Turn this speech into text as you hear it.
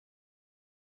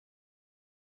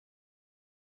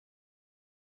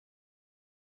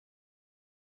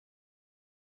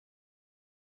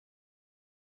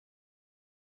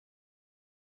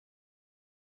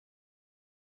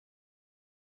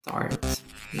Start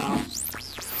now.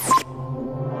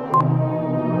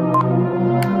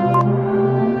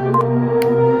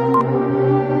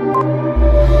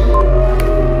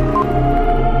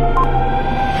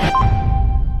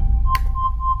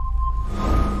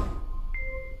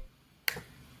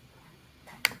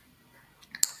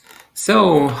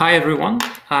 So, hi everyone,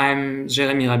 I'm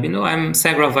Jérémy Rabineau, I'm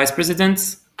SELGRA Vice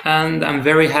President, and I'm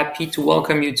very happy to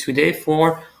welcome you today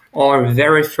for our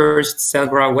very first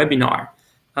SELGRA webinar.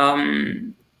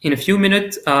 In a few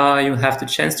minutes, you'll have the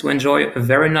chance to enjoy a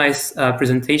very nice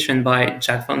presentation by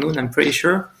Jack van Loon, I'm pretty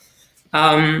sure.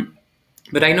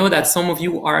 But I know that some of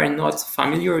you are not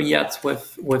familiar yet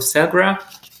with SELGRA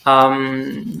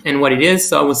and what it is,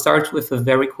 so I will start with a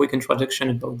very quick introduction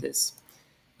about this.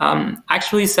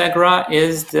 Actually, SELGRA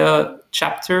is the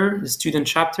student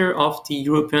chapter of the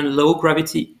European Low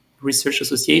Gravity Research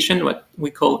Association, what we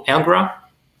call ELGRA.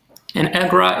 And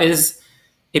ELGRA is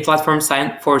a platform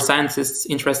for scientists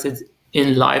interested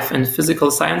in life and physical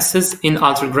sciences in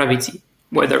altered gravity,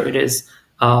 whether it is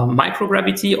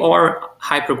microgravity or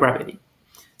hypergravity.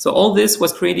 So all this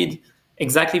was created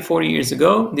exactly 40 years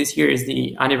ago. This year is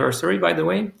the anniversary, by the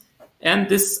way. And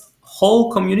this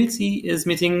whole community is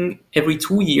meeting every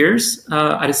 2 years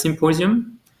at a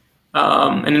symposium.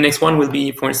 And the next one will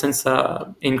be, for instance,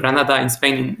 in Granada in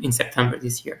Spain in September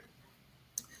this year.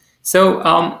 So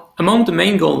among the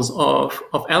main goals of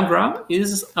ELGRA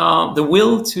is the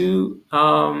will to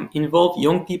involve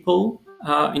young people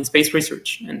in space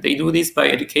research. And they do this by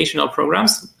educational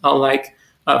programs, like,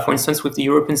 for instance, with the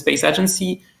European Space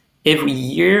Agency. Every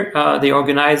year, they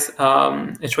organize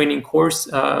a training course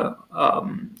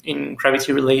in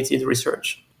gravity-related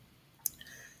research.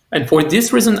 And for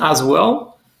this reason as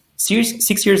well,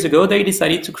 6 years ago, they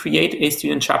decided to create a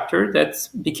student chapter that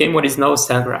became what is now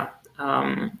SELGRA.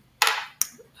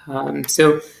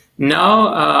 So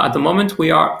now, at the moment,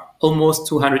 we are almost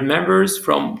 200 members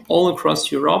from all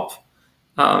across Europe.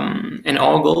 And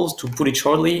our goal, to put it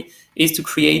shortly, is to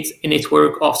create a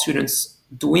network of students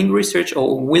doing research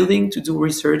or willing to do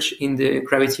research in the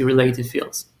gravity-related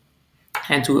fields,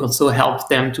 and to also help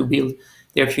them to build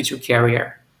their future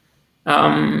career.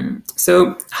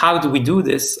 So how do we do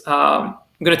this? I'm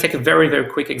going to take a very, very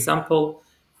quick example.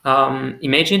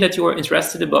 Imagine that you are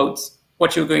interested about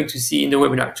what you're going to see in the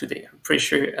webinar today. I'm pretty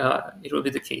sure it will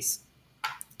be the case.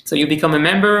 So you become a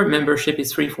member. Membership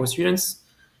is free for students.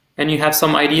 And you have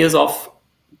some ideas of,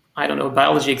 I don't know,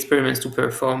 biology experiments to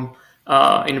perform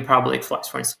in a parabolic flight,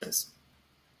 for instance.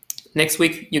 Next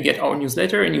week, you get our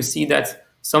newsletter and you see that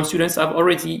some students have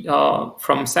already,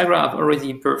 from SELGRA, have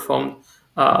already performed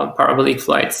parabolic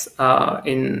flights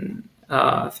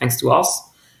thanks to us.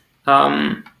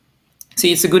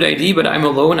 See, it's a good idea, but I'm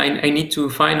alone. I need to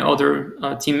find other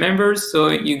team members. So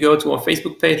you go to our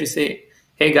Facebook page, you say,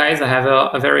 hey guys, I have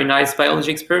a very nice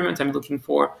biology experiment. I'm looking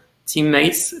for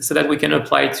teammates so that we can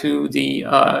apply to the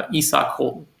ESA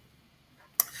call.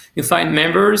 You find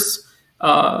members,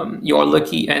 you're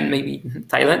lucky and maybe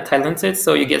talented,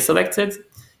 so you get selected,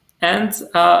 and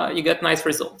you get nice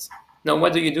results. Now,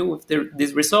 what do you do with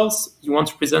these results? You want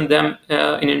to present them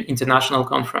in an international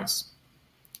conference.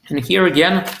 And here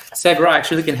again, SELGRA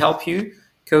actually can help you,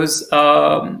 because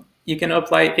you can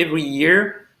apply every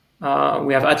year.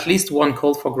 We have at least one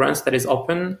call for grants that is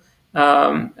open,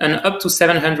 and up to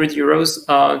 700 euros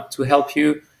to help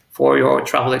you for your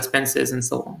travel expenses and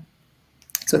so on.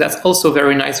 So that's also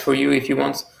very nice for you if you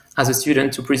want, as a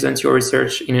student, to present your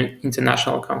research in an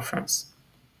international conference.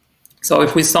 So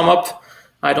if we sum up,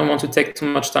 I don't want to take too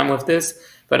much time with this,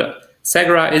 but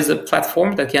SELGRA is a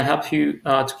platform that can help you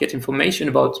to get information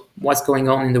about what's going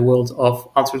on in the world of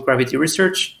altered gravity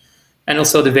research, and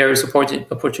also the various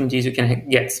opportunities you can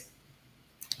get.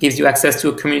 Gives you access to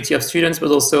a community of students,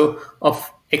 but also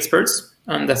of experts,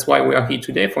 and that's why we are here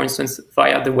today, for instance,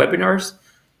 via the webinars.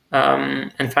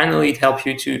 And finally, it helps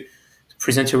you to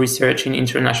present your research in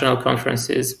international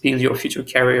conferences, build your future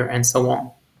career, and so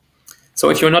on. So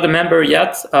if you're not a member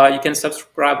yet, you can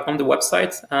subscribe on the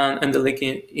website, and the link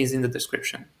is in the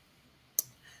description.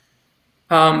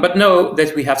 But know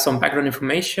that we have some background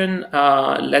information.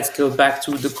 Let's go back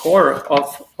to the core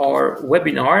of our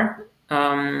webinar,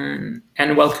 and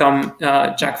welcome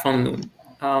Jack van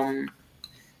Loon.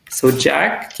 So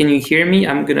Jack, can you hear me?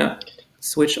 I'm gonna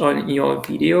switch on your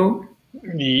video.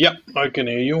 Yeah, I can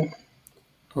hear you.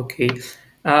 Okay.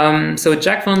 So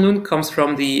Jack van Loon comes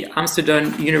from the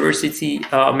Amsterdam University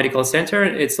Medical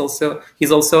Center. He's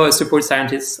also a support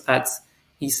scientist at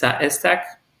ESA ESTAC.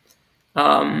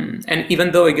 And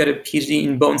even though he got a PhD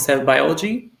in bone cell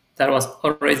biology, that was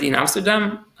already in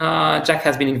Amsterdam, Jack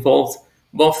has been involved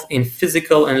both in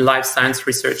physical and life science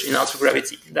research in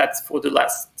ultragravity. That's for the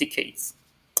last decades.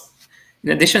 In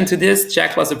addition to this,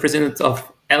 Jack was the president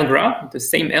of ELGRA, the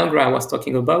same ELGRA I was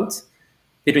talking about,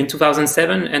 between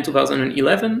 2007 and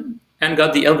 2011, and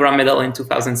got the ELGRA medal in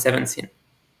 2017.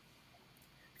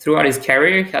 Throughout his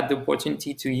career, he had the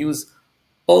opportunity to use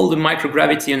all the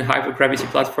microgravity and hypergravity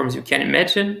platforms you can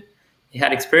imagine. He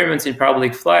had experiments in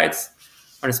parabolic flights,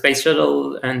 on a space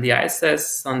shuttle and the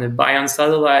ISS, on the Bion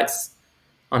satellites,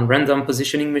 on random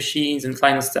positioning machines and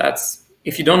clinostats.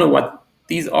 If you don't know what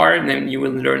these are, then you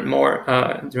will learn more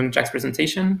during Jack's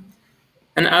presentation,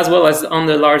 and as well as on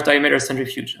the Large Diameter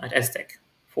Centrifuge at STEC,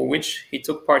 for which he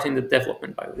took part in the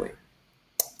development, by the way.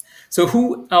 So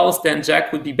who else than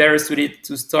Jack would be better suited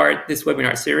to start this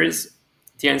webinar series?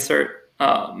 The answer,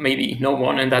 maybe no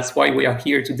one, and that's why we are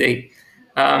here today.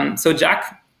 So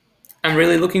Jack, I'm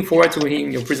really looking forward to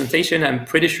hearing your presentation. I'm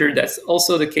pretty sure that's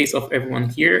also the case of everyone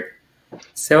here.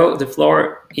 So the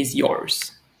floor is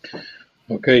yours.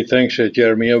 Okay, thanks,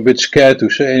 Jeremy. I'm a bit scared to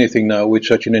say anything now with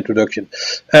such an introduction.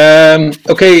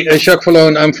 Jacques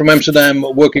Verloon, I'm from Amsterdam,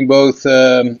 working both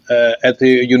at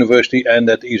the university and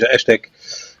at ESA STEC.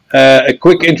 A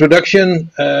quick introduction.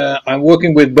 I'm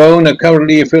working with Bone. I'm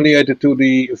currently affiliated to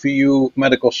the VU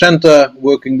Medical Center,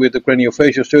 working with the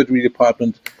craniofacial surgery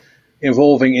department,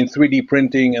 involving in 3D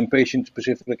printing and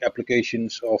patient-specific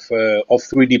applications of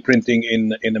 3D printing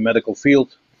in the medical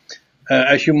field.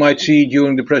 As you might see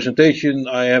during the presentation,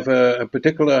 I have a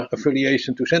particular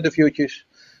affiliation to centrifuges.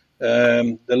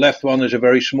 The left one is a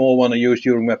very small one I used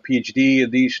during my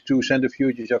PhD. These two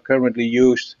centrifuges are currently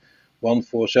used, one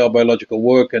for cell biological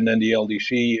work and then the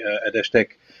LDC at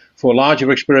STEC for larger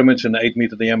experiments in an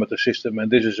 8-meter diameter system. And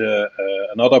this is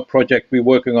another project we're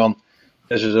working on.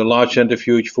 This is a large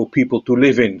centrifuge for people to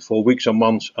live in for weeks or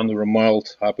months under a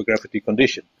mild hypergravity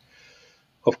condition.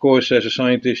 Of course, as a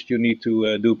scientist, you need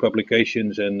to do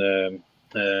publications, and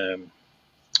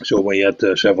so we had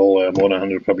several, more than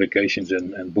 100 publications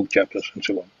and book chapters and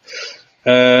so on.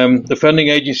 The funding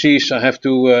agencies, I have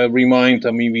to remind,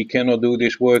 I mean, we cannot do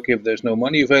this work if there's no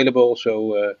money available.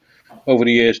 So over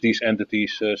the years, these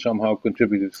entities somehow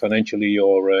contributed financially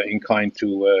or in kind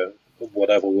to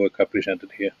whatever work I presented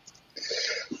here.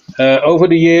 Over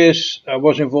the years, I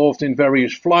was involved in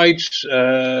various flights,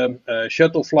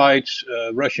 shuttle flights,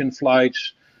 Russian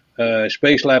flights,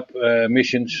 Space Lab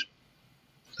missions,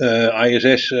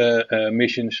 ISS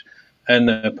missions,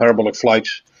 and parabolic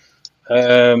flights.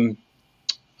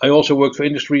 I also worked for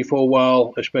industry for a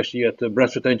while, especially at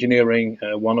Bradford Engineering.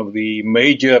 One of the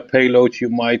major payloads you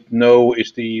might know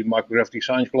is the microgravity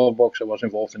science glove box. I was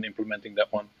involved in implementing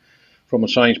that one from a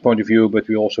science point of view, but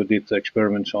we also did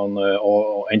experiments on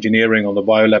or engineering on the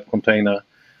biolab container,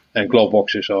 and glove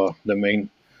boxes are the main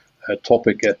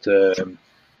topic at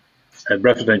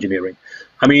Bradford Engineering.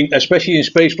 I mean, especially in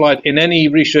spaceflight, in any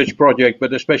research project,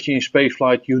 but especially in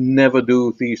spaceflight, you never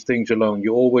do these things alone.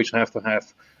 You always have to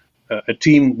have a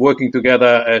team working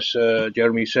together, as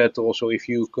Jeremy said. Also, if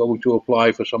you're going to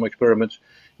apply for some experiments,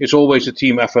 it's always a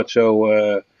team effort.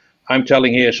 So I'm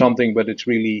telling here something, but it's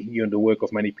really the work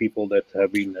of many people that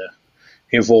have been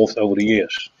involved over the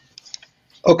years.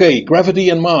 Okay, gravity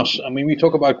and mass. I mean, we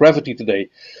talk about gravity today.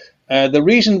 The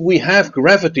reason we have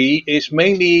gravity is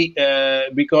mainly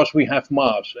because we have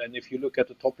mass. And if you look at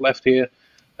the top left here,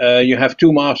 you have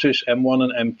two masses, M1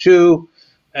 and M2.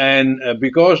 And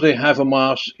because they have a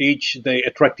mass each, they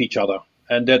attract each other.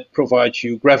 And that provides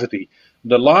you gravity.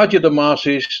 The larger the mass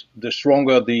is, the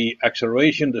stronger the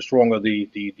acceleration, the stronger the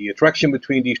attraction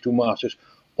between these two masses.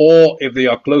 Or if they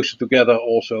are closer together,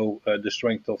 also the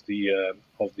strength of the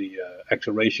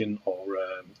acceleration or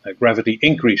gravity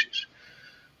increases.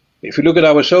 If you look at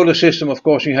our solar system, of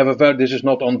course, you have a very, this is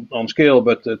not on scale,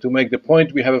 but to make the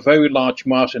point, we have a very large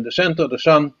mass in the center, the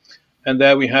sun, and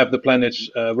there we have the planets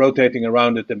rotating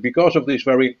around it. And because of this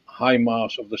very high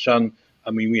mass of the sun, I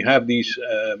mean, we have these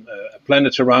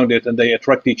planets around it, and they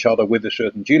attract each other with a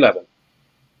certain G level.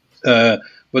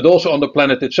 But also on the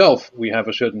planet itself, we have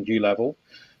a certain G level.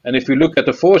 And if you look at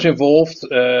the force involved,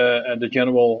 and the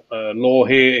general law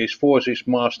here is force is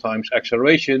mass times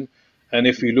acceleration. And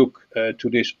if we look to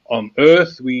this on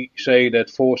Earth, we say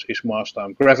that force is mass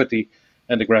times gravity,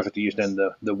 and the gravity is then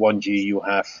the 1g you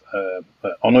have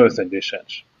on Earth in this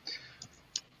sense.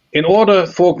 In order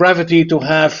for gravity to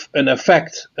have an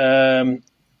effect,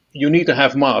 you need to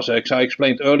have mass, as I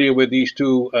explained earlier with these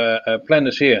two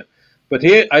planets here. But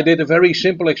here I did a very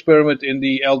simple experiment in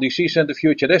the LDC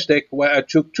centrifuge at STEC, where I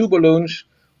took two balloons,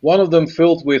 one of them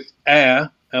filled with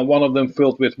air, and one of them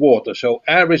filled with water. So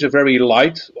air is a very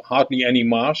light, hardly any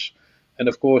mass. And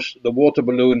of course, the water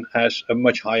balloon has a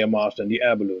much higher mass than the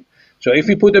air balloon. So if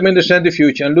you put them in the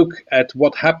centrifuge and look at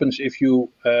what happens if you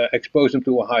expose them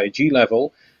to a higher G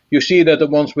level, you see that the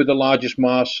ones with the largest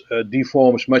mass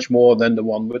deforms much more than the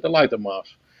one with the lighter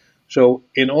mass. So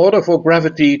in order for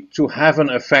gravity to have an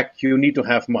effect, you need to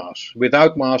have mass.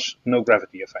 Without mass, no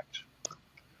gravity effects.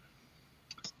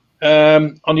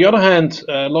 On the other hand,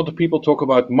 a lot of people talk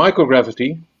about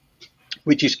microgravity,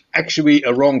 which is actually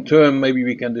a wrong term. Maybe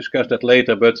we can discuss that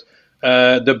later, but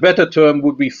the better term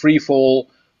would be free fall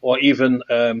or even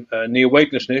near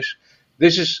weightlessness.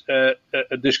 This is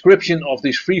a description of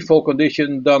this free fall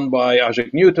condition done by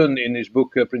Isaac Newton in his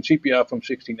book Principia from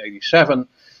 1687,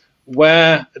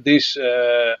 where this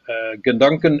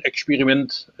Gedanken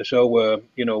experiment, so a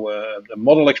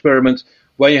model experiment,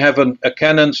 where you have a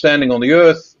cannon standing on the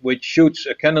earth which shoots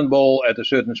a cannonball at a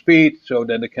certain speed, so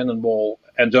then the cannonball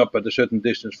ends up at a certain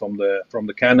distance from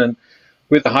the cannon.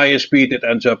 With a higher speed it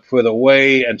ends up further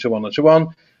away, and so on and so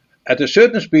on. At a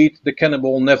certain speed the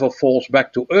cannonball never falls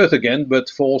back to earth again, but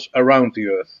falls around the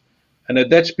earth, and at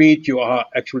that speed you are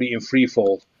actually in free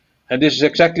fall. And this is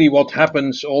exactly what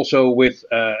happens also with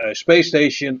a space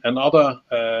station and other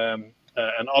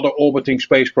orbiting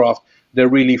spacecraft. They're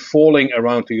really falling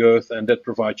around the Earth, and that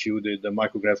provides you the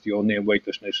microgravity or near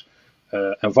weightlessness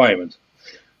environment.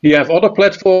 You have other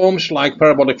platforms like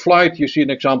parabolic flight. You see an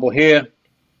example here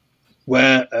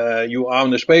where you are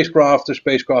on a spacecraft. The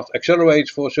spacecraft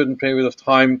accelerates for a certain period of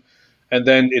time, and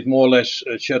then it more or less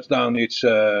shuts down its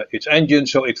engine,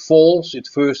 so it falls. It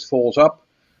first falls up,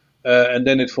 and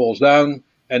then it falls down.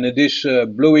 And in this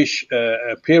bluish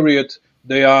period,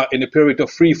 they are in a period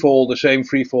of free fall, the same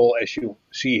free fall as you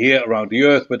see here around the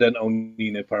Earth, but then only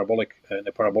in a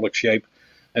parabolic shape.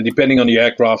 And depending on the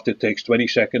aircraft, it takes 20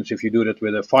 seconds. If you do that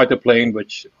with a fighter plane,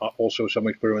 which also some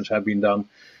experiments have been done,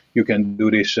 you can do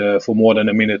this for more than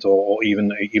a minute or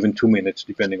even 2 minutes,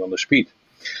 depending on the speed.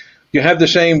 You have the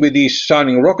same with these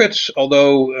sounding rockets,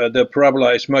 although the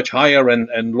parabola is much higher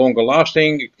and longer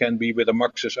lasting. It can be with a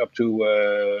Maxes up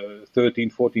to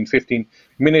 13, 14, 15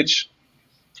 minutes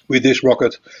with this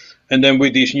rocket. And then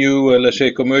with these new, let's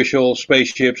say, commercial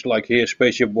spaceships, like here,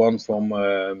 Spaceship One from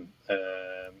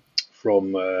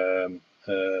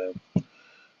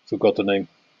forgot the name.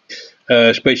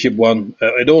 Spaceship One.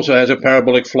 It also has a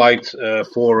parabolic flight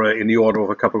for in the order of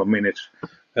a couple of minutes.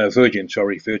 Virgin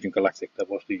Galactic. That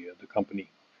was the company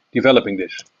developing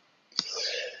this.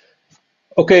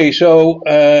 Okay, so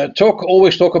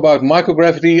always talk about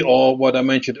microgravity, or what I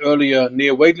mentioned earlier,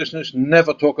 near weightlessness.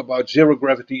 Never talk about zero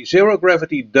gravity. Zero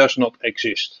gravity does not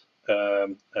exist.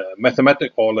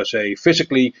 Mathematically, or let's say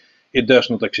physically, it does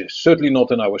not exist. Certainly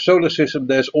not in our solar system.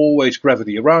 There's always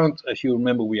gravity around. As you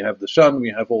remember, we have the sun,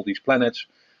 we have all these planets.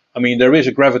 I mean, there is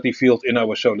a gravity field in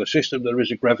our solar system. There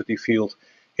is a gravity field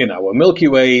in our Milky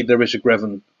Way. There is a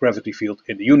gravity field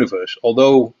in the universe.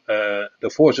 Although the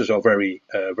forces are very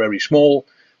small,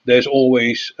 there's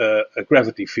always a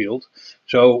gravity field.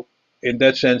 So in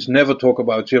that sense, never talk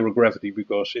about zero gravity,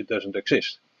 because it doesn't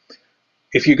exist.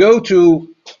 If you go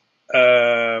to,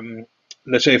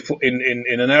 let's say,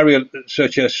 in an area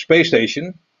such as space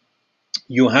station,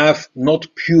 you have not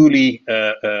purely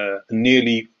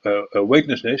nearly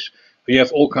weightlessness. You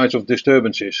have all kinds of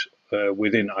disturbances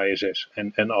within ISS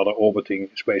and other orbiting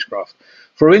spacecraft.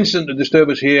 For instance, the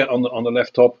disturbance here on the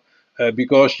left top,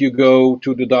 because you go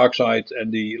to the dark side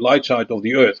and the light side of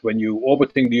the Earth. When you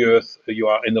orbiting the Earth, you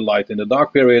are in the light in the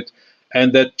dark period,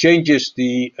 and that changes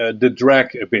the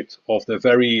drag a bit of the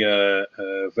very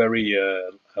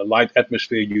light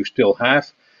atmosphere you still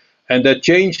have. And that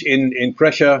change in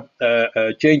pressure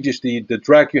changes the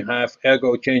drag you have,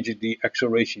 ergo changes the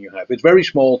acceleration you have. It's very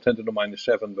small, 10 to the minus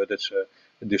 7, but it's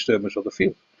a disturbance of the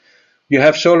field. You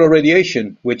have solar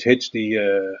radiation, which hits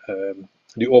the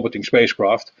orbiting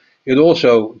spacecraft. It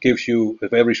also gives you a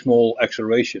very small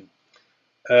acceleration.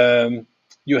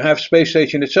 You have space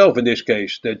station itself, in this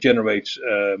case, that generates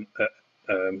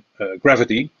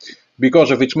gravity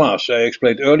because of its mass. I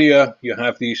explained earlier, you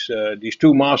have these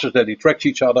two masses that attract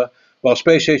each other, while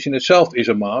space station itself is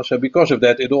a mass, and because of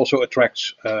that, it also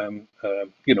attracts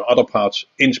other parts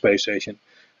in space station.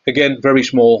 Again, very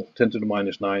small, 10 to the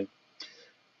minus 9.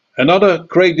 Another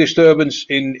great disturbance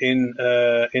in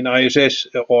ISS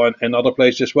or in other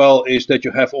places as well is that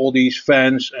you have all these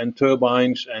fans and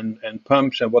turbines and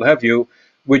pumps and what have you,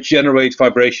 which generate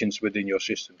vibrations within your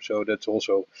system. So that's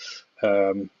also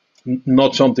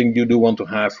not something you do want to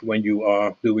have when you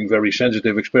are doing very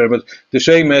sensitive experiments. The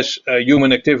same as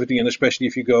human activity, and especially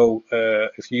if you're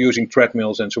using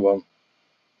treadmills and so on,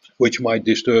 which might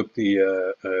disturb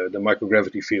the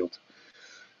microgravity field.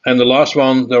 And the last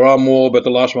one, there are more, but the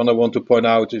last one I want to point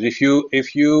out is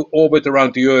if you orbit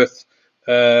around the Earth,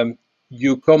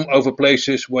 you come over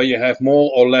places where you have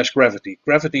more or less gravity.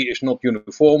 Gravity is not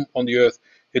uniform on the Earth.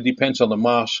 It depends on the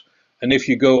mass. And if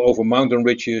you go over mountain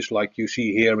ridges, like you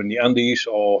see here in the Andes,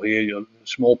 or here a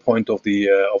small point of the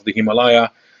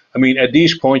Himalaya, I mean, at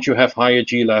these points you have higher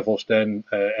G levels than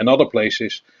in other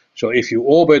places. So if you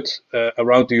orbit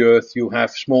around the Earth, you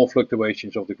have small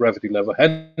fluctuations of the gravity level.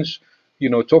 Hence,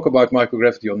 talk about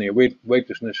microgravity or near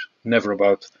weightlessness, never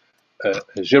about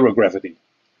zero gravity.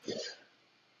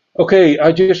 Okay,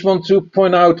 I just want to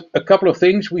point out a couple of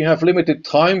things. We have limited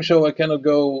time, so I cannot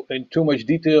go in too much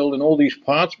detail in all these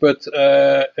parts, but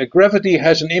gravity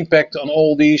has an impact on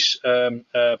all these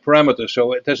parameters.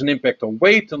 So it has an impact on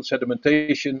weight, on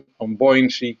sedimentation, on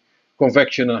buoyancy,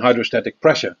 convection, and hydrostatic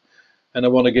pressure. And I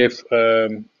want to give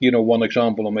one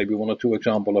example, or maybe one or two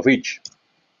examples of each.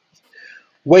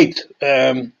 Weight.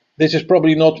 This is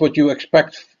probably not what you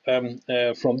expect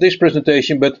from this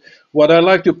presentation, but what I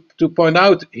like to point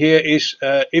out here is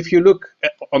if you look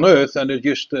on Earth, and I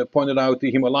just pointed out the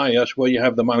Himalayas, where you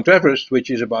have the Mount Everest, which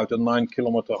is about a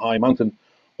 9-kilometer high mountain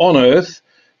on Earth,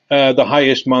 the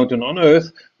highest mountain on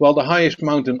Earth. Well, the highest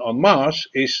mountain on Mars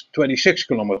is 26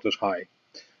 kilometers high.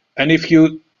 And if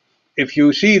you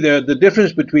see the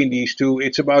difference between these two,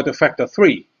 it's about a factor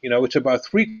 3. It's about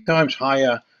 3 times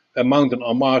higher a mountain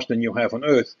on Mars than you have on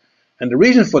Earth. And the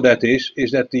reason for that is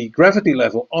that the gravity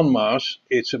level on Mars,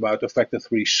 it's about a factor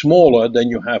 3 smaller than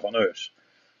you have on Earth.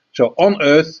 So on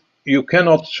Earth, you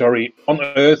cannot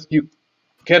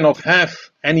have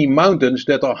any mountains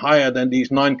that are higher than these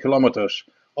 9 kilometers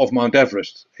of Mount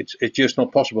Everest. It's just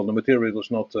not possible. The material is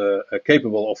not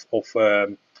capable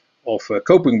of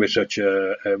coping with such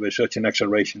an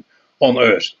acceleration on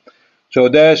Earth. So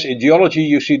there's, in geology,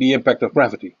 you see the impact of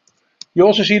gravity. You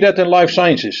also see that in life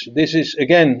sciences. This is,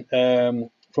 again,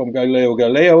 from Galileo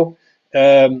Galilei,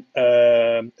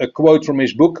 a quote from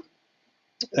his book,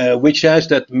 which says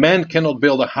that man cannot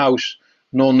build a house,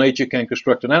 nor nature can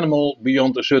construct an animal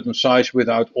beyond a certain size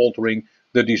without altering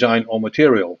the design or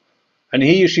material. And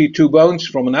here you see 2 bones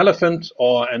from an elephant,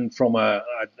 and from I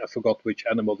forgot which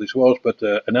animal this was, but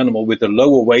an animal with a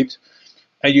lower weight.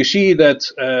 And you see that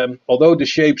although the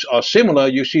shapes are similar,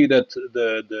 you see that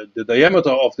the diameter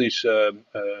of this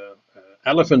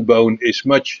elephant bone is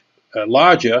much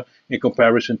larger in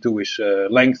comparison to its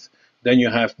length than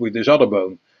you have with this other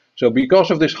bone. So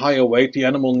because of this higher weight, the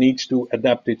animal needs to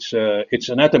adapt its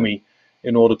anatomy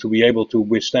in order to be able to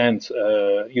withstand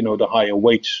the higher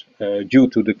weights due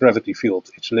to the gravity field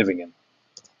it's living in.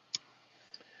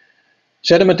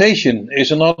 Sedimentation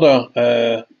is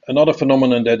another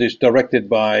phenomenon that is directed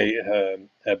by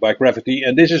gravity,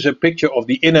 and this is a picture of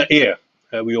the inner ear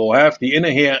we all have. The inner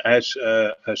ear has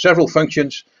several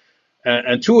functions,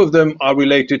 and 2 of them are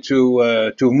related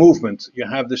to movement. You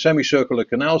have the semicircular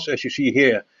canals, as you see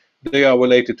here. They are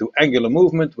related to angular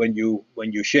movement. When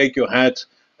you shake your head,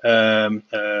 I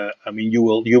mean, you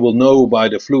will know by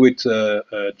the fluid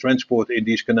transport in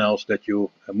these canals that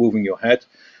you are moving your head.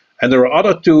 And there are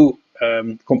other 2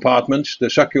 compartments, the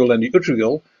saccule and the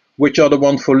utricle, which are the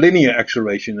one for linear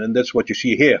acceleration, and that's what you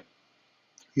see here.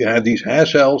 You have these hair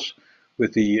cells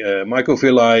with the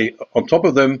microvilli on top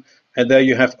of them, and there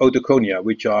you have otoconia,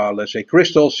 which are, let's say,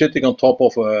 crystals sitting on top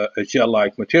of a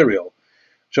gel-like material.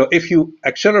 So if you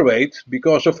accelerate,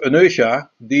 because of inertia,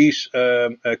 these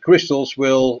crystals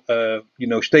will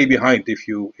stay behind if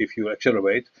you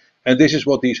accelerate, and this is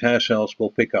what these hair cells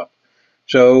will pick up.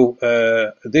 So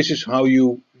this is how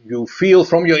you feel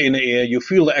from your inner ear. You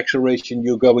feel the acceleration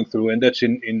you're going through, and that's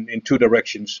in 2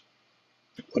 directions,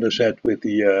 what I said with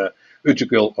the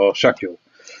utricle or saccule.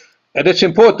 And that's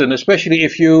important, especially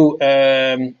if you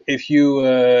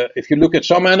look at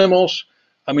some animals.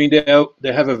 I mean,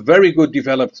 they have a very good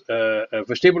developed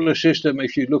vestibular system.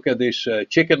 If you look at this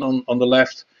chicken on the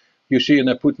left, you see, and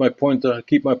I keep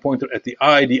my pointer at the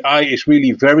eye. The eye is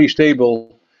really very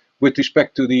stable with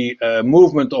respect to the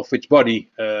movement of its body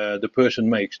the person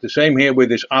makes. The same here with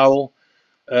this owl,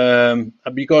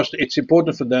 because it's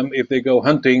important for them if they go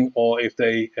hunting or if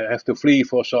they have to flee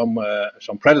for some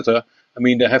predator. I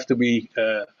mean, they have to be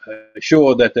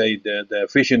sure that their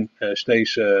vision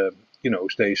stays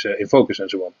in focus and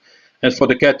so on. And for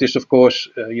the cat is, of course,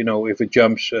 if it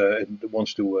jumps, it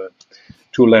wants to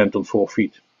land on 4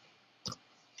 feet.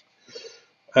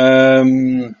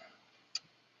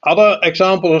 Other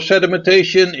examples of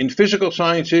sedimentation in physical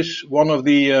sciences. One of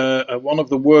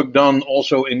the work done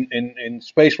also in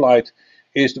spaceflight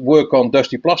is the work on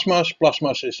dusty plasmas.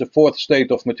 Plasmas is the 4th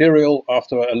state of material.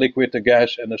 After a liquid, a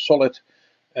gas, and a solid,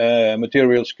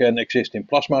 materials can exist in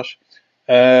plasmas.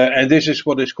 And this is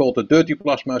what is called a dirty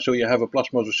plasma. So you have a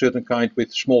plasma of a certain kind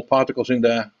with small particles in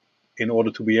there in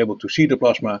order to be able to see the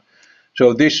plasma.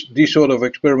 So these sort of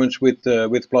experiments with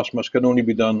plasmas can only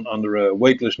be done under a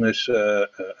weightlessness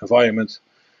environment.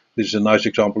 This is a nice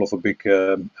example of a big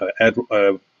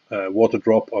water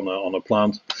drop on a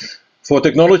plant. For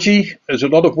technology, there's a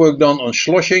lot of work done on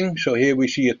sloshing. So here we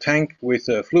see a tank with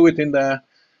fluid in there.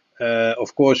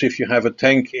 Of course, if you have a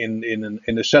tank in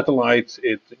a satellite,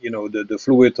 the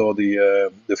fluid or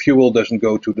the fuel doesn't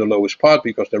go to the lowest part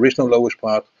because there is no lowest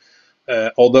part.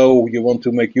 Although you want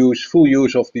to make full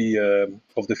use of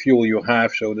the fuel you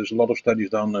have, so there's a lot of studies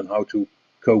done on how to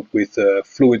cope with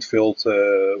fluid-filled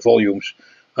volumes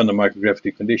under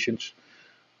microgravity conditions.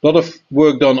 A lot of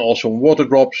work done also on water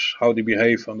drops, how they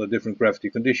behave under different gravity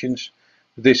conditions.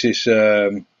 This is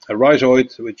a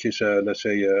rhizoid, which is let's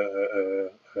say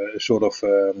a sort of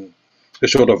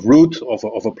root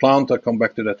of a plant. I'll come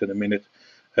back to that in a minute.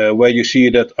 Where you see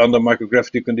that under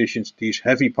microgravity conditions, these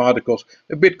heavy particles,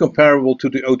 a bit comparable to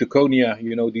the otoconia,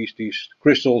 these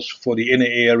crystals for the inner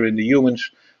ear in the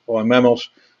humans or mammals.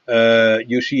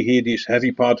 You see here these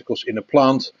heavy particles in a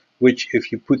plant, which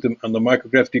if you put them under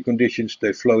microgravity conditions,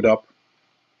 they float up.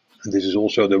 And this is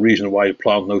also the reason why a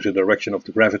plant knows the direction of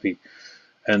the gravity.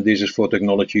 And this is for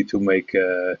technology to make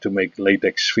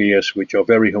latex spheres, which are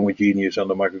very homogeneous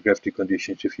under microgravity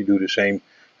conditions. If you do the same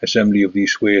assembly of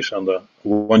these spheres under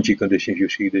 1G conditions, you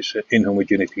see this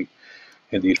inhomogeneity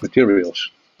in these materials.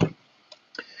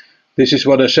 This is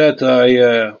what I said.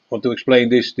 I want to explain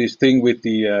this thing with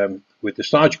the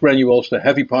starch granules, the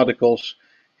heavy particles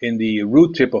in the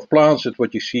root tip of plants. That's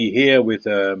what you see here with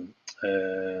the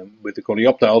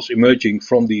coleoptiles emerging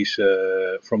from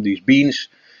these beans.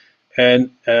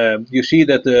 And you see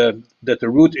that the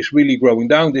root is really growing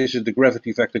down. This is the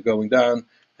gravity vector going down,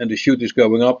 and the shoot is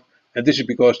going up. And this is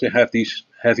because they have these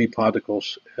heavy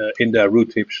particles in their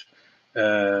root tips,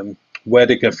 where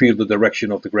they can feel the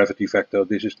direction of the gravity vector.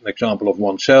 This is an example of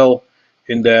one cell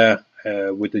in there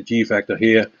with the G vector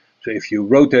here. So if you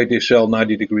rotate this cell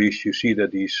 90 degrees, you see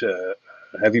that these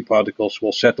heavy particles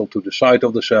will settle to the side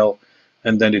of the cell,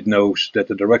 and then it knows that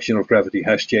the direction of gravity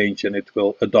has changed, and it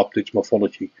will adopt its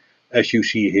morphology, as you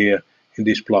see here in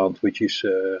this plant, which is,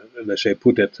 let's say,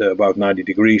 put at about 90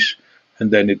 degrees, and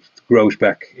then it grows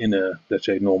back in a, let's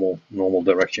say, normal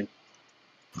direction.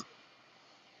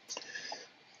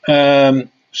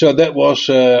 So that was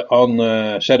on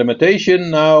sedimentation.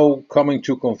 Now coming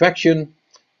to convection.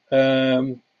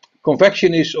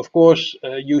 Convection is, of course,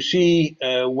 you see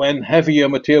when heavier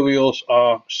materials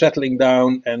are settling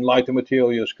down and lighter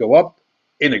materials go up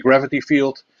in a gravity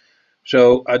field.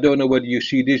 So I don't know whether you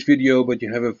see this video, but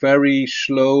you have a very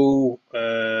slow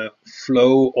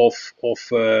flow of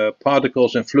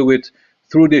particles and fluid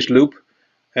through this loop.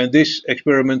 And this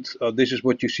experiment, this is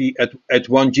what you see at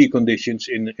 1G conditions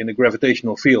in a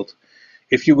gravitational field.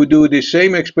 If you would do the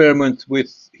same experiment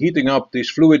with heating up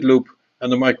this fluid loop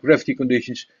under microgravity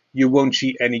conditions, you won't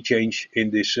see any change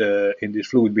in this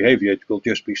fluid behavior. It will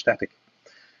just be static.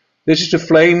 This is a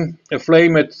flame at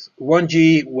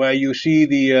 1G, where you see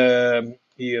the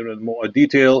here in more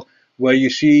detail, where you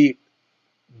see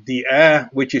the air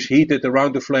which is heated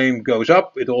around the flame goes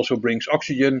up. It also brings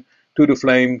oxygen to the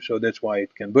flame, so that's why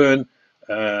it can burn.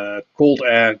 Cold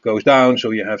air goes down, so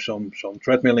you have some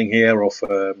treadmilling here of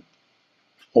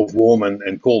warm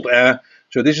and cold air.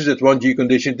 So this is at 1G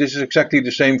conditions. This is exactly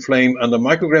the same flame under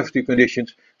microgravity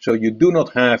conditions. So you do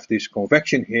not have this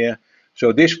convection here.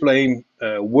 So this flame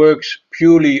works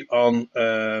purely on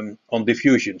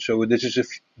diffusion. So this is a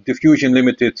diffusion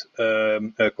limited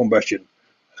combustion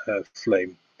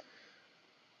flame.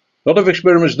 A lot of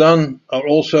experiments done are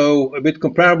also a bit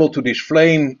comparable to this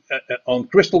flame on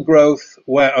crystal growth,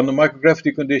 where under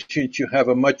microgravity conditions you have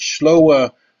a much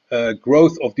slower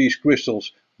growth of these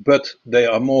crystals, but they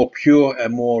are more pure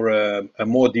and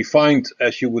more defined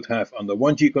as you would have under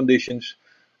 1G conditions.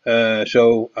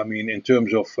 So, I mean, in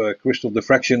terms of crystal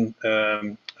diffraction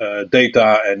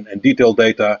data and detailed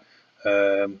data,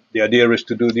 the idea is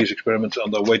to do these experiments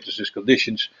under weightless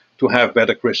conditions to have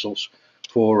better crystals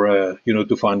for,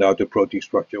 to find out the protein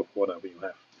structure of whatever you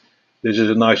have. This is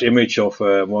a nice image of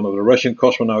one of the Russian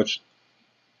cosmonauts,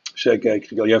 Sergei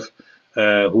Grigoryev,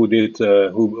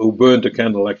 who burned a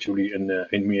candle actually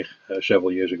in Mir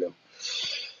several years ago.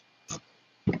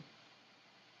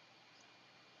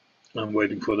 I'm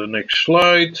waiting for the next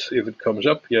slide, if it comes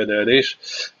up. Yeah, there it is.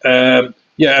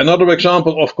 Another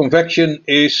example of convection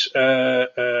is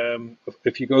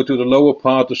if you go to the lower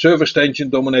part, the surface tension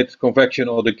dominated convection,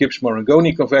 or the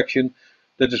Gibbs-Marangoni convection.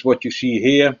 That is what you see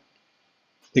here.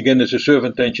 Again, it's a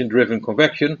surface tension driven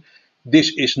convection.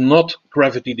 This is not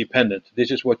gravity dependent.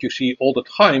 This is what you see all the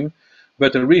time.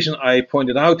 But the reason I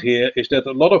pointed out here is that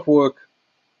a lot of work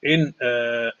in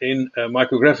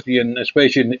microgravity and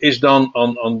spacing is done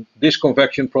on this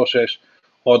convection process,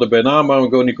 or the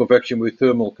Bernard-Marangoni convection with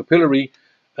thermal capillary,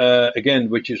 again,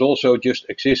 which is also just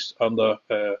exists under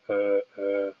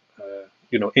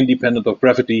independent of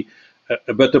gravity.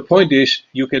 But the point is,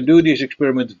 you can do these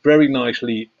experiments very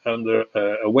nicely under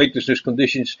weightlessness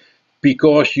conditions,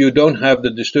 because you don't have the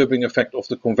disturbing effect of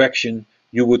the convection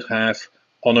you would have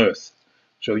on Earth.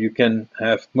 So you can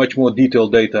have much more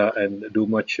detailed data and do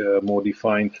much more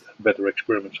defined, better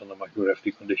experiments under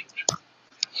microgravity conditions.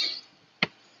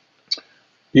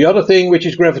 The other thing which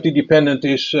is gravity dependent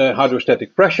is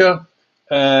hydrostatic pressure.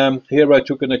 Here I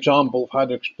took an example of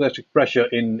hydrostatic pressure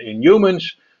in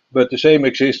humans, but the same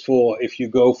exists for if you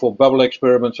go for bubble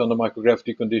experiments under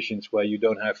microgravity conditions where you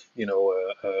don't have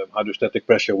hydrostatic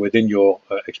pressure within your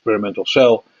experimental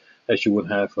cell as you would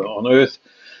have on Earth.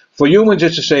 For humans,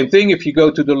 it's the same thing. If you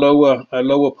go to the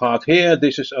lower part here,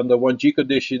 this is under 1G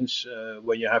conditions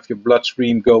when you have your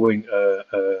bloodstream going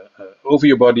over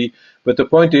your body. But the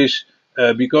point is,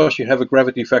 because you have a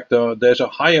gravity factor, there's a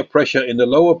higher pressure in the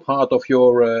lower part of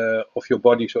your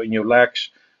body, so in your legs,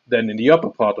 than in the upper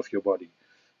part of your body.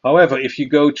 However, if you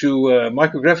go to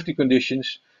microgravity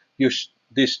conditions,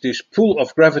 this pull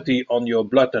of gravity on your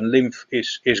blood and lymph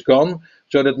is gone.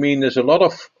 So that means there's a lot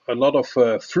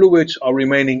of fluids are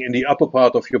remaining in the upper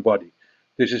part of your body.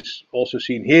 This is also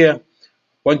seen here.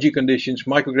 1G conditions,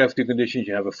 microgravity conditions,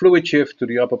 you have a fluid shift to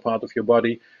the upper part of your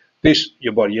body.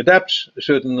 Your body adapts. A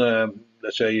certain,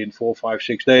 let's say, in 4, 5,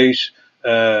 6 days,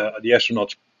 the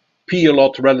astronauts pee a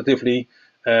lot relatively,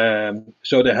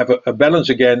 so they have a balance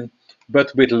again,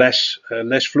 but with less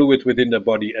fluid within their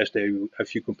body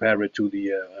if you compare it to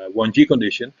the 1G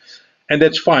condition, and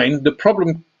that's fine. The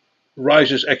problem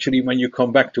rises actually when you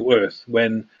come back to Earth.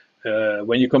 When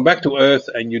you come back to Earth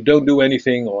and you don't do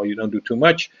anything or you don't do too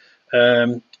much,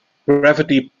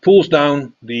 gravity pulls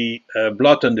down the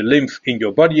blood and the lymph in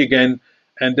your body again,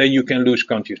 and then you can lose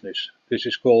consciousness. This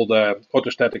is called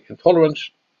orthostatic intolerance.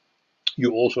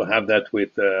 You also have that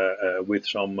with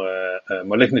some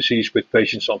malignancies with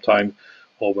patients sometimes,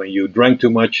 or when you drank too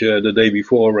much the day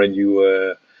before and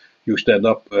you stand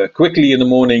up quickly in the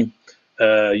morning,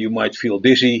 you might feel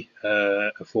dizzy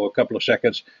for a couple of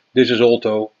seconds. This is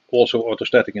also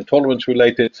orthostatic intolerance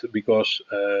related, because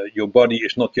your body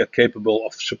is not yet capable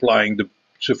of supplying the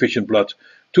sufficient blood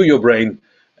to your brain,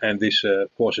 and this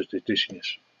causes this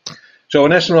dizziness. So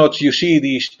in astronauts, you see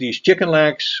these chicken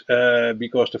legs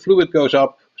because the fluid goes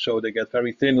up, so they get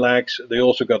very thin legs. They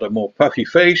also got a more puffy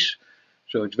face,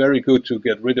 so it's very good to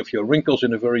get rid of your wrinkles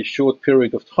in a very short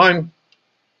period of time.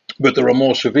 But there are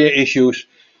more severe issues.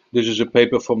 This is a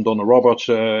paper from Donna Roberts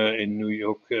in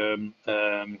New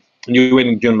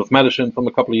England Journal of Medicine from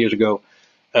a couple of years ago,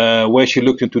 where she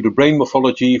looked into the brain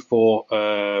morphology for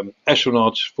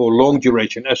astronauts, for long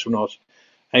duration astronauts.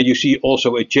 And you see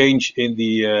also a change in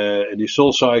the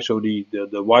cell size, so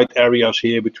the white areas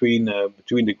here between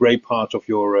the gray parts of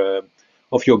your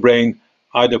brain,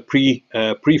 either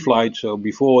pre-flight, so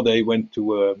before they went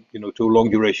to to a long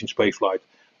duration space flight,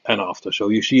 and after. So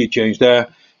you see a change there.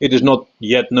 It is not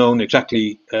yet known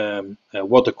exactly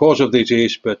what the cause of this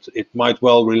is, but it might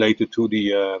well relate to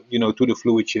the to the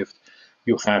fluid shift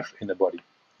you have in the body.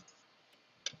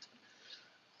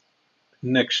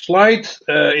 Next slide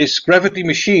is gravity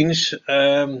machines.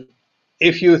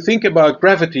 If you think about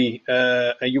gravity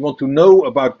and you want to know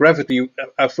about gravity,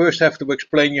 I first have to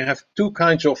explain you have two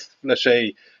kinds of, let's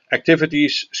say,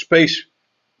 activities,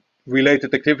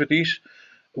 space-related activities.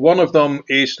 One of them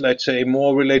is, let's say,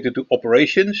 more related to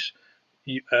operations.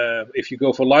 If you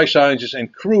go for life sciences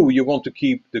and crew, you want to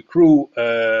keep the crew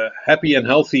happy and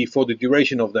healthy for the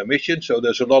duration of their mission. So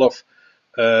there's a lot of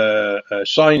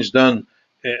science done,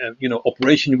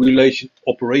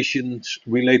 operations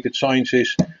related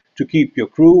sciences to keep your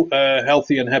crew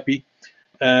healthy and happy.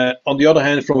 On the other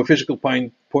hand, from a physical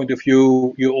point of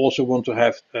view, you also want to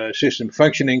have system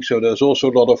functioning. So there's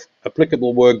also a lot of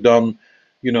applicable work done,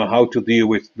 how to deal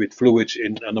with fluids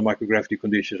under microgravity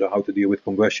conditions, or how to deal with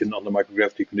combustion under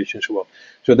microgravity conditions, so on.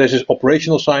 So this is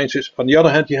operational sciences. On the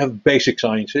other hand, you have basic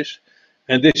sciences,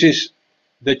 and this is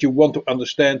that you want to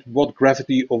understand what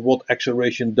gravity or what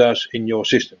acceleration does in your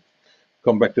system.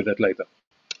 Come back to that later.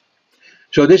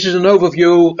 So this is an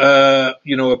overview,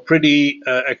 a pretty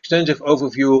extensive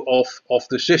overview of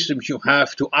the systems you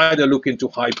have to either look into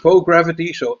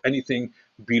hypogravity, so anything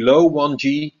below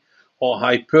 1G, or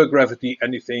hypergravity,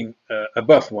 anything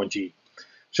above 1G.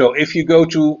 So if you go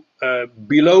to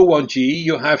below 1G,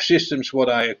 you have systems, what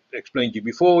I explained to you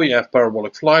before. You have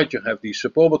parabolic flight, you have these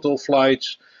suborbital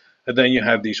flights, And then you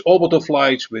have these orbital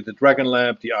flights with the Dragon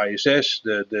Lab, the ISS,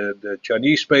 the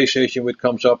Chinese space station which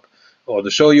comes up, or the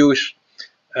Soyuz.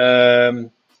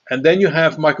 And then you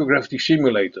have microgravity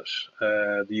simulators,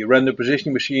 the random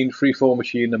positioning machine, freefall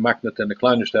machine, the magnet, and the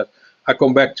clinostat. I'll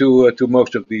come back to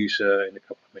most of these in a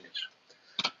couple of minutes.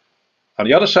 On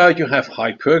the other side, you have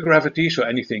hypergravity, so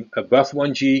anything above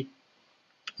 1G,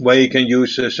 where you can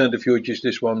use centrifuges.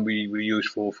 This one we use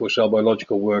for cell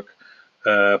biological work,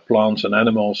 plants and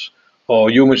animals, or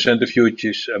human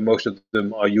centrifuges. Most of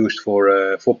them are used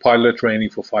for pilot training,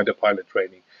 for fighter pilot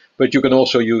training. But you can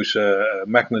also use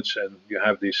magnets, and you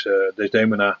have this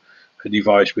Diameter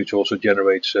device which also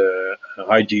generates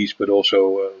high Gs, but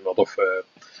also a lot of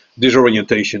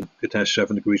disorientation. It has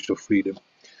 7 degrees of freedom.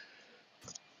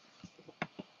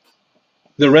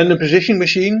 The random positioning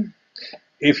machine.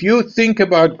 If you think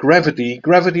about gravity,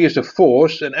 gravity is a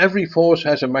force, and every force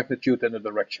has a magnitude and a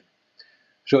direction.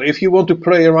 So if you want to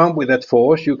play around with that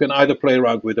force, you can either play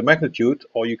around with the magnitude,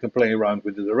 or you can play around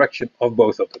with the direction of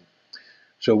both of them.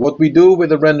 So what we do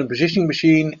with a random positioning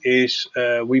machine is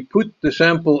we put the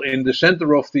sample in the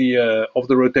center of the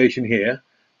rotation here,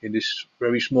 in this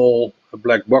very small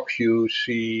black box you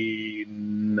see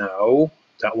now,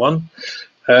 that one.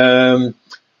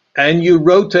 And you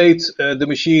rotate the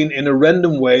machine in a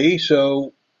random way,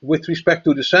 so with respect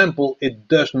to the sample, it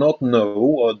does not know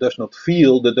or does not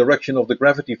feel the direction of the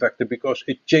gravity vector because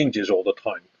it changes all the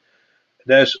time.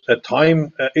 There's a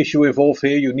time issue involved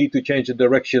here. You need to change the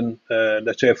direction,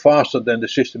 let's say, faster than the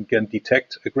system can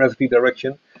detect a gravity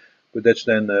direction, but that's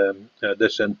then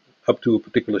up to a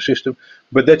particular system.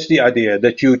 But that's the idea,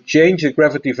 that you change the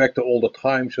gravity vector all the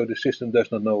time, so the system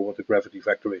does not know what the gravity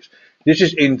vector is. This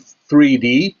is in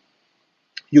 3D.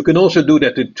 You can also do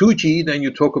that in 2G. Then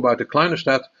you talk about the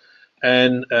clinostat,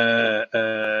 and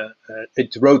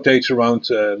it rotates around,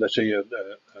 let's say, a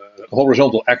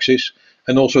horizontal axis.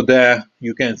 And also there,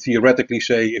 you can theoretically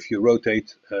say, if you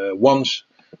rotate once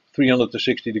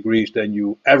 360 degrees, then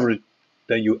you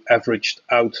averaged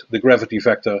out the gravity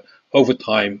vector over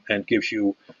time and gives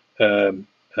you a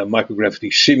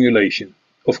microgravity simulation.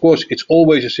 Of course, it's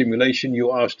always a simulation. You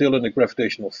are still in a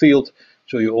gravitational field,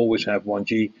 so you always have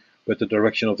 1G, but the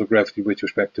direction of the gravity with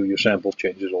respect to your sample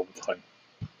changes all the time.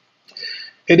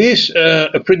 It is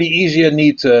a pretty easy and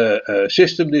neat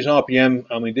system, this RPM.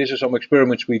 I mean, these are some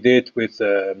experiments we did with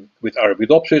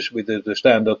Arabidopsis, with the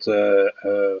standard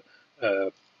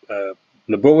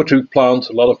laboratory plant.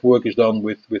 A lot of work is done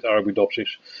with Arabidopsis.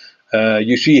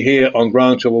 You see here on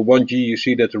grounds over 1G, you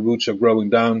see that the roots are growing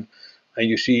down, and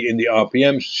you see in the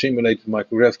RPMs, simulated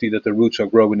microgravity, that the roots are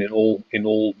growing in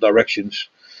all directions.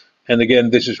 And again,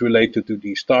 this is related to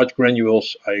the starch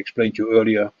granules I explained to you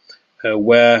earlier.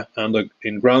 Where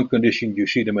in ground condition you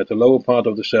see them at the lower part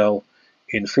of the cell,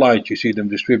 in flight you see them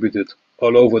distributed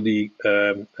all over the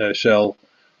cell,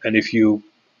 and if you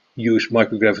use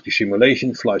microgravity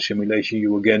simulation, flight simulation,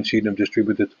 you again see them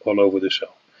distributed all over the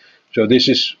cell. So this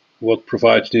is what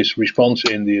provides this response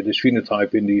in this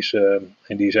phenotype in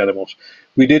these animals.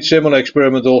 We did similar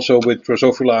experiment also with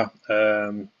Drosophila,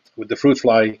 with the fruit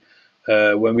fly.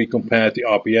 When we compared the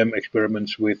RPM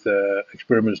experiments with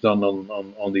experiments done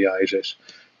on the ISS,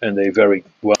 and they very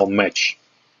well match.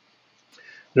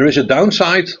 There is a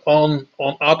downside on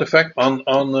artifact on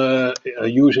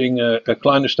using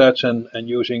clinostats and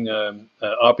using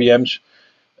RPMs,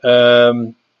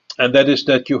 and that is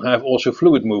that you have also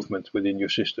fluid movement within your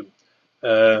system,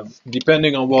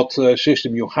 depending on what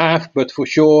system you have. But for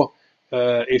sure,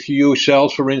 if you use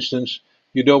cells, for instance,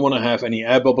 you don't want to have any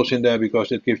air bubbles in there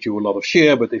because it gives you a lot of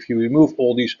shear. But if you remove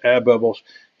all these air bubbles,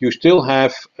 you still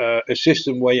have a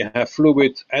system where you have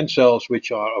fluid and cells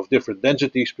which are of different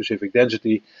density, specific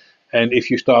density. And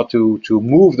if you start to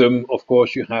move them, of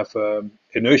course, you have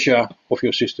inertia of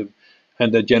your system,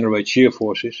 and that generates shear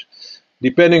forces.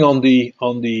 Depending on the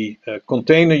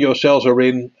container your cells are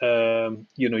in,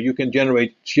 you can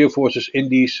generate shear forces in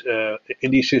these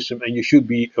systems, and you should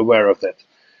be aware of that.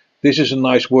 This is a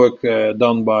nice work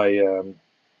done by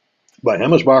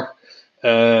Hammersbach,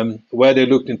 where they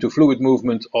looked into fluid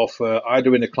movement of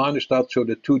either in a clinostat, so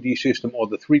the 2D system, or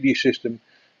the 3D system,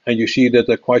 and you see that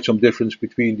there are quite some difference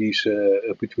between these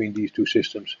two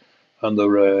systems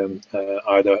under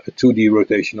either a 2D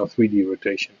rotation or 3D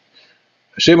rotation.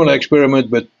 A similar experiment,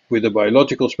 but with a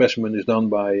biological specimen, is done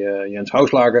by Jens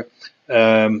Hauslager,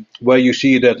 where you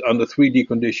see that under 3D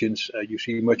conditions, you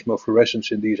see much more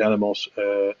fluorescence in these animals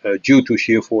due to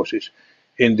shear forces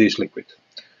in this liquid.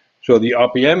 So the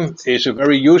RPM is a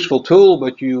very useful tool,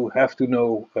 but you have to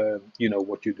know,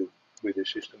 what you do with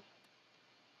this system.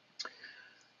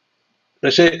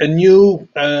 let's say a new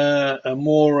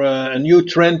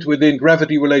trend within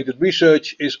gravity-related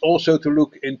research is also to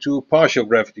look into partial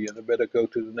gravity, and I better go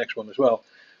to the next one as well.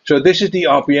 So this is the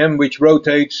RPM, which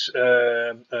rotates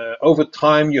over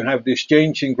time. You have this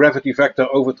change in gravity vector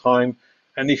over time,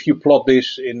 and if you plot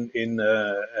this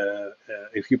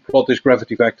if you plot this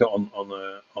gravity vector on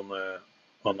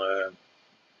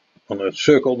a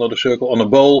circle, not a circle, on a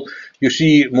bowl, you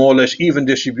see more or less even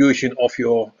distribution of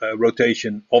your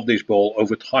rotation of this ball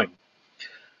over time.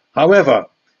 However,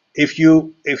 if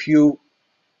you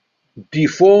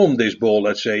deform this ball,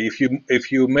 let's say,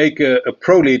 if you make a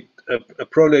prolate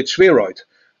spheroid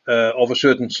of a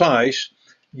certain size,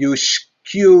 you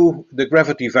skew the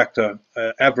gravity vector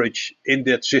average in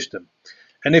that system.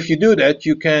 And if you do that,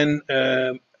 you can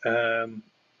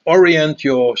orient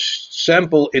your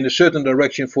sample in a certain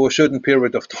direction for a certain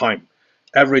period of time,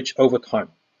 average over time.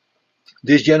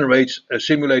 This generates a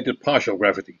simulated partial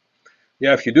gravity.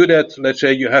 Yeah, if you do that, let's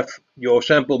say you have your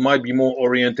sample might be more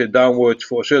oriented downwards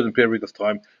for a certain period of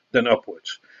time than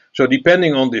upwards. So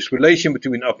depending on this relation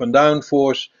between up and down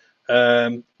force,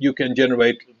 you can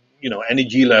generate, any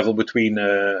G level between,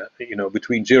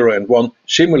 between 0 and 1,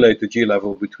 simulate the G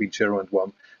level between 0 and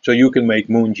 1. So you can make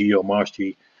Moon G or Mars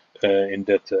G in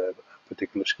that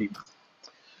particular scheme.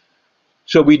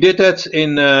 So we did that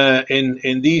in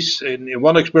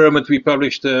one experiment we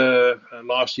published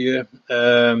last year,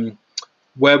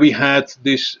 where we had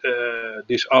this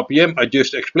RPM I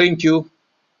just explained to you.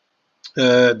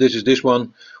 This is this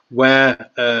one,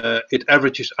 where it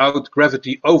averages out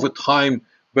gravity over time,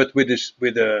 but with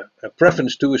a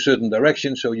preference to a certain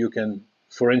direction. So you can,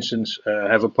 for instance,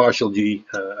 have a partial G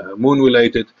moon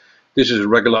related. This is a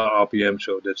regular RPM,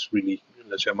 so that's really,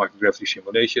 let's say, microgravity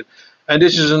simulation. And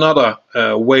this is another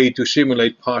way to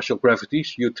simulate partial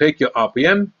gravities. You take your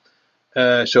RPM,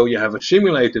 so you have a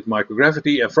simulated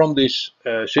microgravity, and from this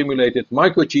simulated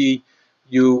micro G,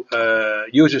 you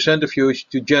use a centrifuge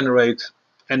to generate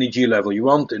any G level you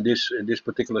want. In this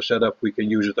particular setup, we can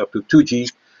use it up to 2G.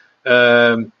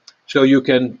 So you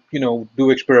can, do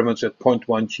experiments at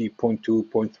 0.1 G, 0.2,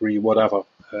 0.3, whatever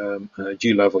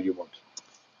G level you want.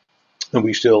 And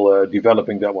we're still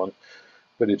developing that one,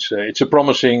 but it's a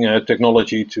promising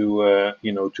technology to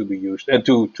to be used, and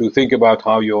to think about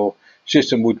how your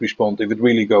system would respond if it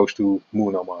really goes to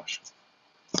Moon or Mars.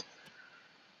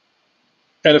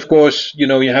 And of course, you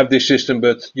have this system,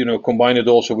 but combine it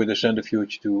also with a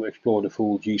centrifuge to explore the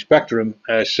full G spectrum,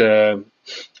 as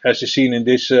is seen in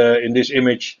this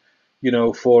image.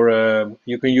 For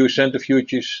you can use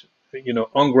centrifuges,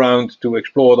 on ground to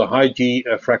explore the high G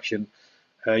fraction.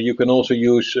 You can also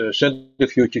use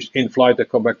centrifuges in flight. I'll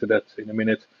come back to that in a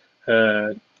minute.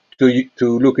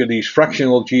 To look at these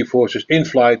fractional G forces in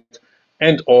flight,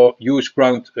 and or use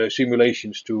ground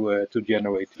simulations to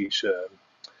generate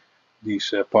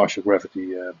these partial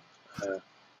gravity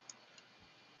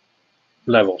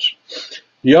levels.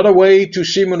 The other way to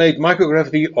simulate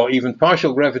microgravity or even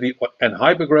partial gravity and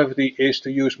hypergravity is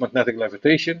to use magnetic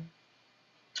levitation.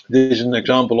 This is an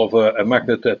example of a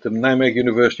magnet at the Nijmegen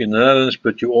University in the Netherlands,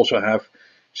 but you also have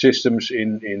systems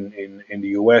in the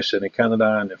US and in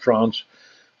Canada and in France,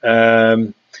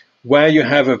 where you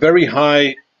have a very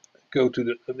high,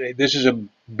 this is a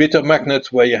bitter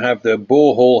magnet where you have the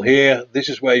borehole here. This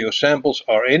is where your samples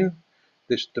are in.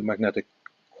 This is the magnetic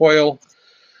coil.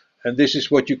 And this is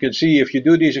what you can see if you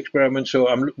do these experiments. So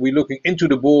we're looking into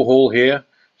the borehole here.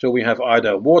 So we have either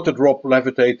a water drop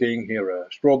levitating, here a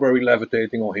strawberry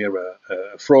levitating, or here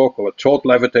a frog or a trout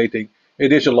levitating.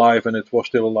 It is alive, and it was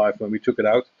still alive when we took it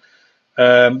out.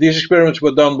 These experiments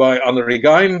were done by Annemarie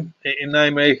Geim in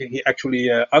Nijmegen. He actually,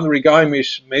 Annemarie Geim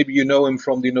is, maybe you know him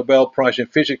from the Nobel Prize in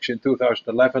Physics in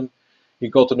 2011. He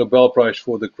got the Nobel Prize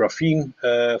for the graphene,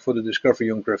 for the discovery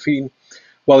on graphene.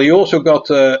 Well, he also got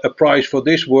a prize for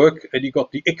this work, and he got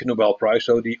the Ig Nobel Prize,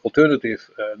 so the alternative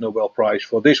Nobel Prize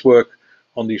for this work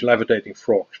on these levitating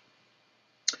frogs.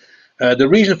 The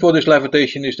reason for this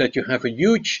levitation is that you have a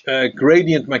huge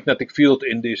gradient magnetic field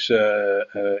in this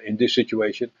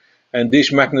situation, and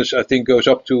this magnet, I think, goes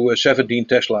up to 17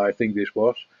 Tesla. I think this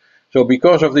was. So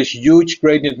because of this huge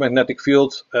gradient magnetic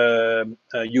field,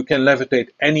 you can levitate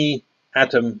any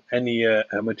atom, any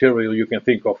material you can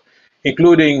think of,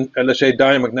 including, let's say,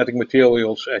 diamagnetic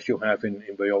materials, as you have in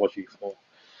biology for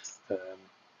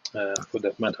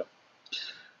that matter.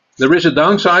 There is a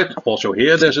downside, also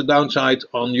here there's a downside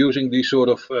on using these sort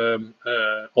of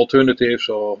alternatives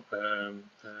or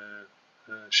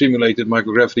simulated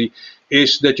microgravity,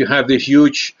 is that you have this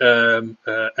huge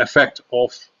effect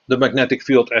of the magnetic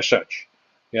field as such.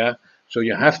 Yeah. So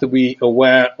you have to be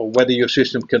aware of whether your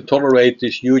system can tolerate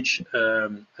this huge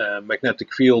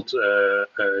magnetic field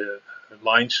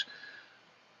lines.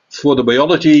 For the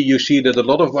biology, you see that a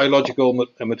lot of biological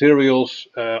materials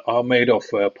are made of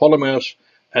polymers,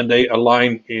 and they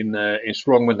align in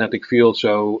strong magnetic fields.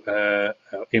 So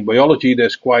in biology,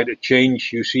 there's quite a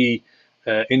change you see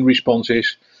in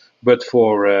responses. But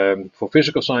for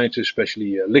physical sciences,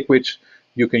 especially liquids,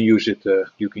 you can use it.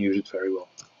 You can use it very well.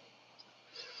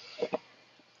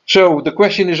 So the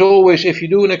question is always, if you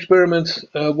do an experiment,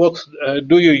 what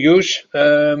do you use?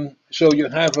 So you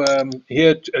have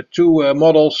here two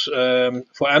models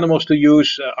for animals to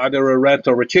use, either a rat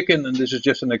or a chicken, and this is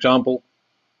just an example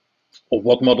of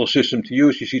what model system to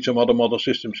use. You see some other model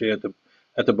systems here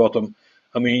at the bottom.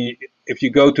 I mean, if you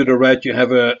go to the rat, you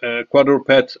have a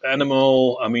quadruped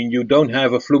animal. I mean, you don't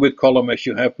have a fluid column as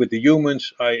you have with the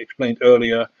humans. I explained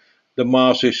earlier, the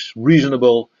mass is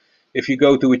reasonable. If you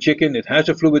go to a chicken, it has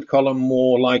a fluid column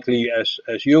more likely as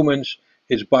humans.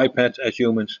 It's biped as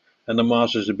humans, and the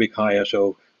mass is a bit higher.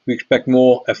 So we expect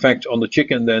more effect on the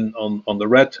chicken than on the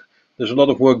rat. There's a lot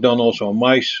of work done also on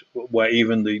mice, where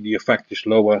even the effect is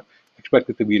lower,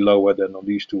 expected to be lower than on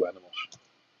these two animals.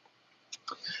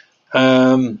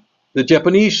 The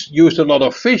Japanese used a lot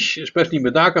of fish, especially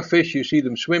Medaka fish. You see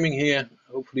them swimming here.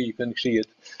 Hopefully you can see it.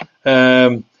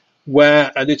 And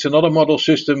it's another model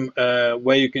system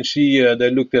where you can see they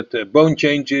looked at bone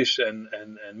changes and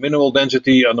mineral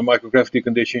density under microgravity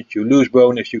conditions. You lose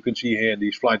bone, as you can see here in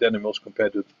these flight animals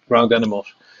compared to ground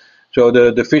animals. So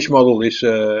the fish model is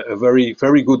a very,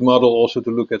 very good model also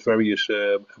to look at various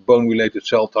bone-related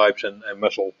cell types and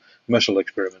muscle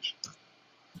experiments.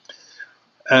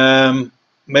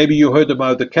 Maybe you heard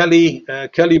about the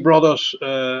Kelly brothers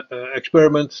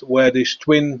experiment, where this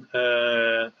twin,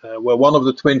 where one of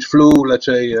the twins flew, let's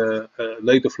say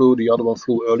later flew, the other one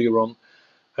flew earlier on.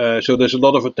 So there's a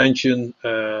lot of attention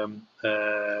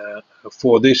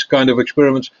for this kind of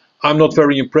experiments. I'm not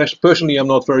very impressed. Personally, I'm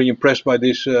not very impressed by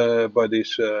this setup.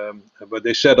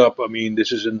 I mean,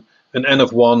 this is an N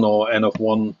of 1 or N of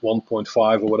 1.5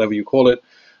 or whatever you call it.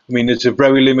 I mean, it's a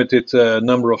very limited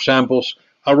number of samples.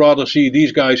 I rather see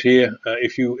these guys here.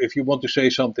 If you want to say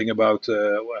something about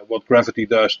what gravity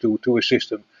does to a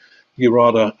system, you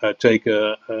rather take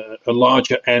a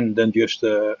larger N than just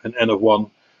an N of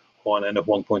 1 or an N of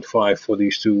 1.5 for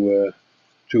these two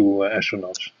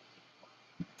astronauts.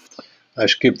 I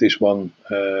skipped this one.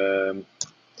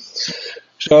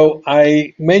 So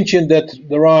I mentioned that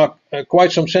there are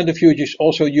quite some centrifuges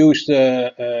also used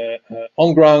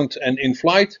on ground and in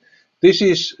flight. This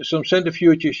is some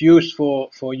centrifuges used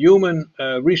for human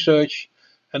research,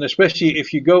 and especially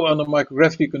if you go under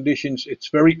microgravity conditions, it's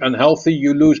very unhealthy.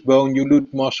 You lose bone, you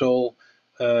lose muscle,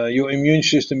 your immune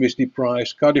system is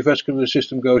deprived, cardiovascular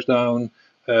system goes down,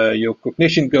 your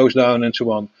cognition goes down, and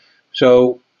so on.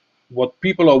 So what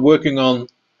people are working on,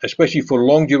 especially for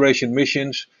long duration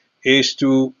missions, is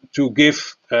to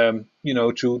give,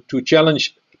 to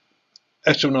challenge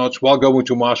astronauts while going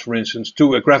to Mars, for instance,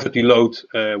 to a gravity load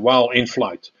while in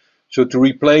flight. So to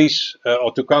replace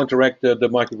or to counteract the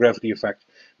microgravity effect,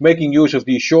 making use of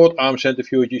these short arm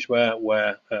centrifuges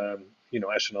where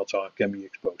astronauts can be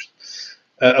exposed.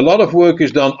 A lot of work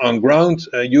is done on ground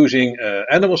using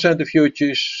animal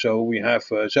centrifuges. So we have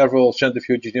several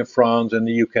centrifuges in France and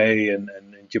the UK and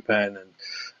in Japan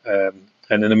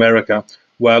and in America,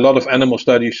 where a lot of animal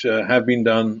studies have been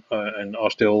done and are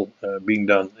still being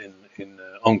done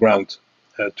on ground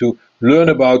to learn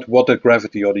about what the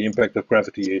gravity or the impact of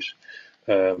gravity is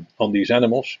on these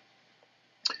animals.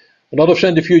 A lot of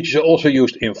centrifuges are also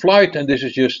used in flight, and this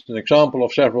is just an example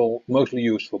of several mostly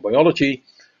used for biology,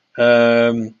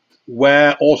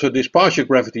 where also this partial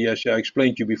gravity, as I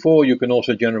explained to you before, you can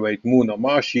also generate Moon or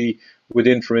Mars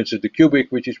within, for instance, the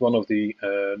Cubic, which is one of the,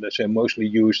 let's say, mostly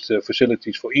used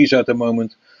facilities for ESA at the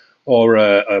moment, or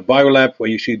a Biolab, where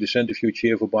you see the centrifuge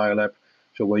here for Biolab,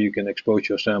 so where you can expose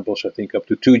your samples, I think, up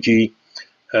to 2G.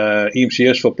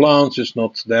 EMCS for plants is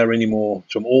not there anymore.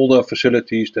 Some older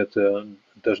facilities that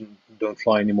don't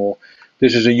fly anymore.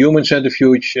 This is a human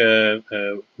centrifuge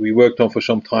we worked on for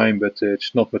some time, but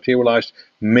it's not materialized.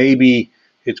 Maybe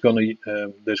there's going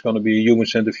to be a human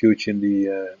centrifuge in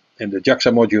the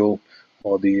JAXA module,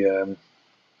 or the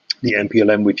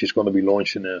NPLM, which is going to be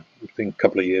launched in I think a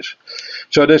couple of years.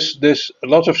 So there's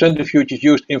lots of centrifuges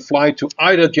used in flight to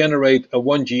either generate a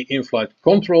 1G in-flight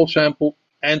control sample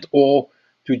and or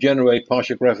to generate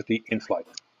partial gravity in flight.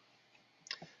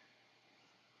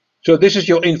 So this is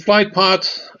your in-flight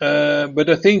part, but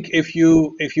I think if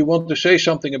you want to say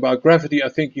something about gravity, I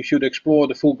think you should explore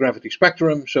the full gravity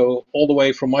spectrum. So all the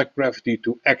way from microgravity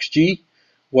to XG,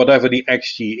 whatever the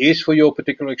xg is for your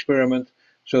particular experiment.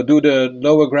 So do the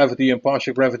lower gravity and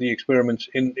partial gravity experiments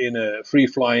in a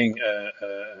free-flying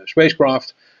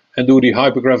spacecraft, and do the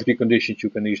hypergravity conditions you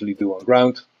can easily do on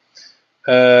ground.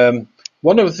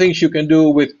 One of the things you can do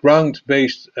with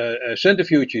ground-based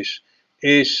centrifuges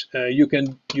is you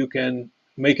can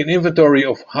make an inventory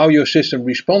of how your system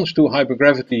responds to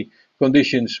hypergravity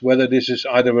conditions, whether this is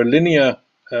either a linear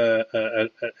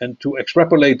and to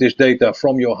extrapolate this data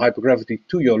from your hypergravity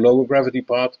to your lower gravity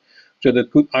part. So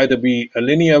that could either be a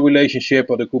linear relationship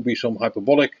or there could be some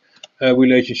hyperbolic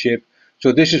relationship.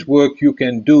 So this is work you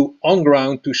can do on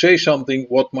ground to say something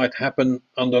what might happen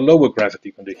under lower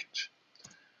gravity conditions.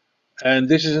 And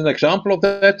this is an example of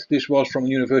that. This was from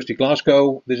University of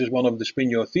Glasgow. This is one of the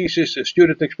Spin Your Thesis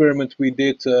student experiments we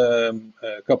did a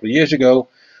couple of years ago,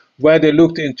 where they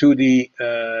looked into the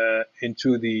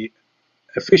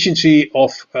efficiency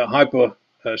of a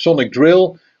hypersonic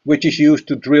drill, which is used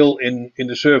to drill in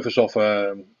the surface of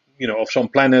of some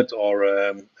planet or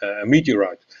a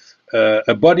meteorite,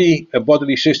 a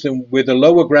bodily system with a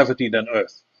lower gravity than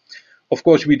Earth. Of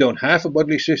course, we don't have a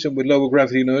bodily system with lower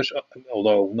gravity than Earth,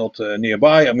 although not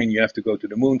nearby. I mean, you have to go to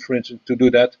the moon, for instance, to do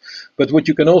that. But what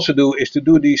you can also do is to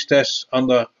do these tests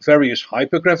under various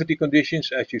hypergravity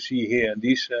conditions, as you see here in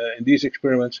these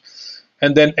experiments,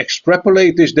 and then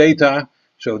extrapolate this data.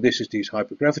 So this is these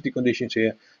hypergravity conditions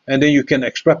here, and then you can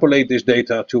extrapolate this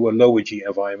data to a lower G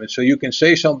environment. So you can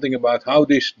say something about how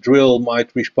this drill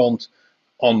might respond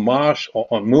on Mars or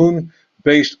on Moon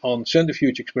based on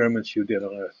centrifuge experiments you did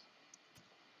on Earth.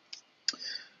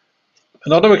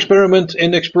 Another experiment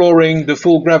in exploring the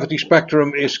full gravity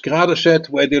spectrum is Gradeset,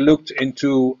 where they looked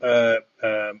into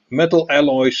metal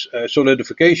alloys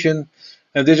solidification.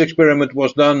 And this experiment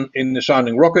was done in the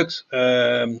sounding rocket,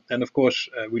 and of course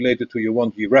related to your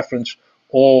 1G reference,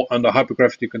 or under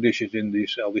hypergravity conditions in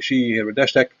this LDC here at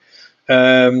DESTEC.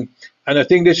 And I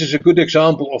think this is a good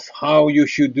example of how you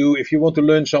should do, if you want to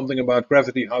learn something about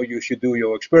gravity, how you should do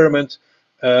your experiment.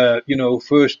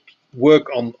 First work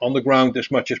on the ground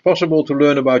as much as possible to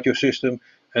learn about your system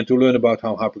and to learn about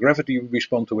how hypergravity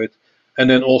respond to it, and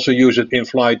then also use it in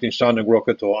flight in sounding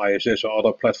rocket or ISS or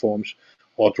other platforms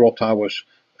or drop towers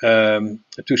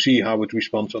to see how it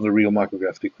responds under real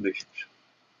microgravity conditions.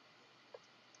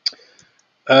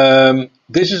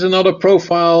 This is another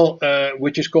profile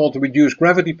which is called the reduced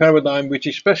gravity paradigm, which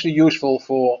is especially useful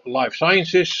for life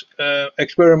sciences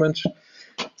experiments.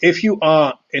 If you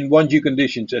are in 1G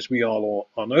conditions, as we are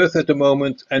on Earth at the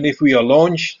moment, and if we are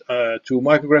launched to a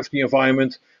microgravity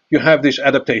environment, you have this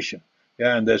adaptation.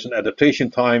 Yeah, and there's an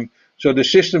adaptation time. So the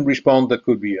system responds, that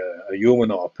could be a human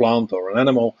or a plant or an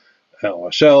animal or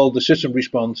a cell, the system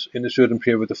responds in a certain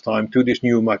period of time to this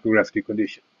new microgravity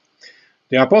condition.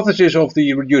 The hypothesis of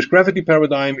the reduced gravity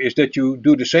paradigm is that you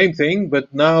do the same thing,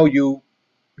 but now you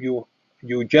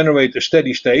generate a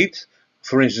steady state,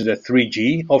 for instance at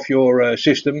 3G of your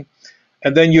system,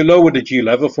 and then you lower the G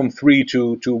level from 3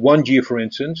 to 1G, for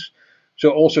instance.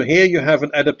 So also here you have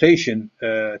an adaptation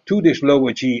to this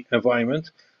lower G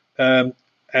environment,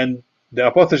 and the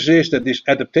hypothesis is that this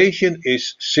adaptation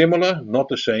is similar, not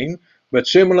the same, but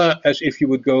similar as if you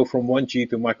would go from 1G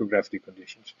to microgravity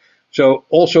conditions. So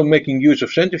also making use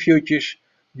of centrifuges,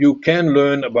 you can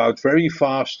learn about very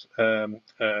fast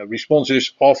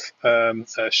responses of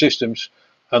systems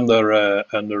under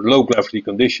low gravity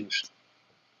conditions.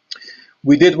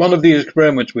 We did one of these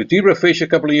experiments with zebrafish a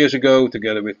couple of years ago,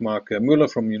 together with Mark Muller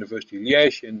from University of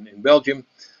Liège in Belgium.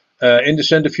 In the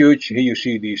centrifuge, here you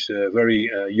see these very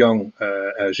young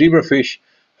zebrafish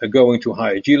going to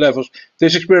higher G levels.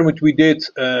 This experiment we did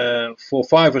for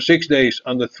 5 or 6 days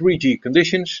under 3G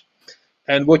conditions.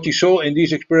 And what you saw in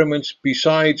these experiments,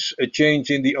 besides a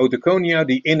change in the otoconia,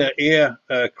 the inner ear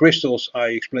crystals I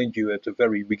explained to you at the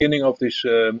very beginning of this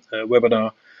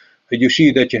webinar, you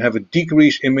see that you have a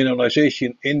decrease in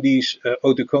mineralization in these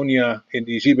otoconia in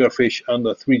the zebrafish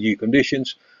under 3G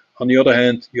conditions. On the other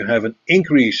hand, you have an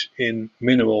increase in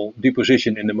mineral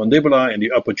deposition in the mandibula, in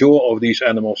the upper jaw of these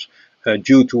animals,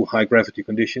 due to high gravity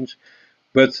conditions.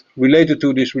 But related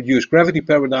to this reduced gravity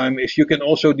paradigm is you can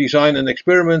also design an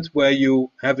experiment where you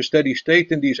have a steady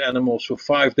state in these animals for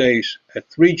 5 days at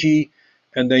 3G,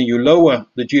 and then you lower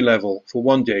the G level for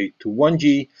 1 day to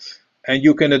 1G, and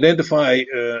you can identify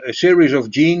a series of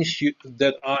genes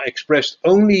that are expressed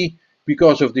only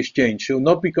because of this change. So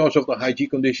not because of the high G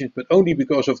conditions, but only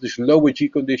because of this lower G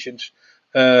conditions.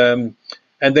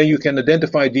 And then you can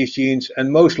identify these genes,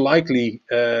 and most likely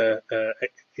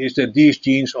is that these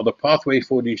genes, or the pathway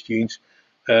for these genes,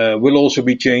 will also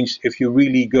be changed if you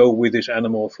really go with this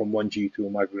animal from 1G to a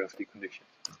microgravity condition.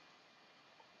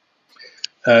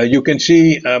 You can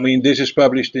see, I mean, this is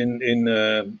published in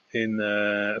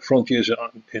Frontiers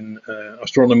in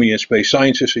Astronomy and Space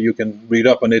Sciences, so you can read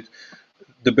up on it.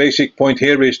 The basic point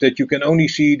here is that you can only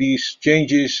see these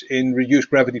changes in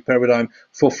reduced gravity paradigm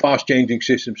for fast changing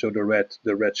systems, so the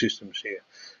red systems here,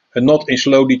 and not in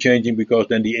slowly changing, because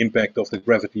then the impact of the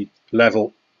gravity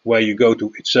level where you go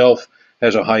to itself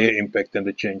has a higher impact than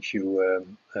the change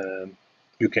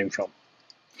you came from.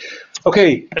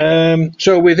 Okay,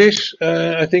 so with this,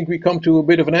 I think we come to a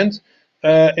bit of an end.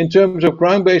 In terms of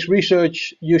ground-based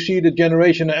research, you see the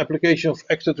generation and application of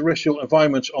extraterrestrial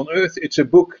environments on Earth. It's a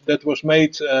book that was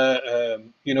made,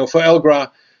 for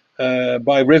ELGRA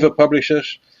by River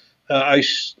Publishers. I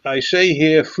say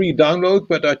here free download,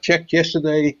 but I checked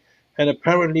yesterday, and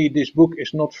apparently this book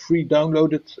is not free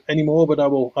downloaded anymore. But I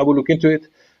will look into it.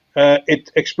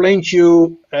 It explains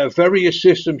you various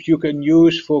systems you can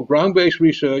use for ground-based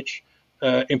research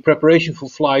in preparation for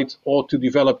flight, or to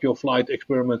develop your flight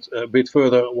experiment a bit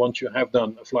further once you have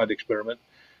done a flight experiment.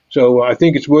 So I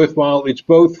think it's worthwhile. It's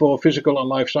both for physical and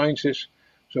life sciences.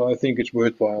 So I think it's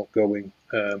worthwhile going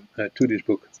to this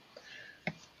book.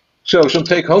 So some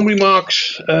take-home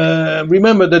remarks.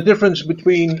 Remember the difference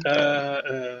between,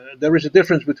 there is a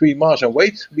difference between mass and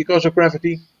weight because of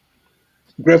gravity.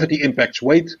 Gravity impacts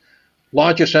weight.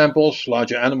 Larger samples,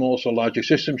 larger animals, or larger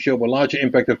systems show a larger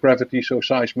impact of gravity, so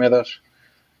size matters.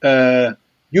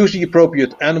 Use the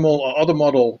appropriate animal or other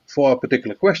model for a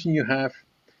particular question you have.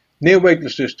 Near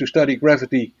weightlessness to study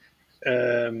gravity.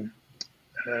 Near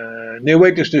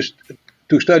weightlessness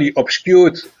to study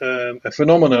obscured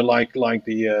phenomena like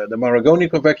the Maragoni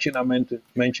convection I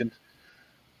mentioned.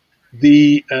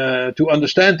 To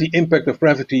understand the impact of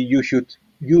gravity, you should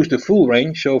use the full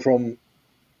range, so from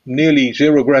nearly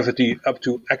zero gravity up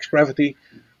to X gravity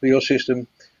for your system.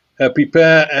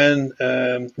 Prepare and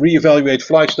reevaluate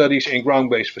flight studies in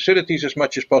ground-based facilities as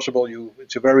much as possible.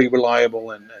 It's a very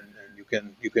reliable, and you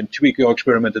can tweak your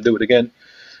experiment and do it again.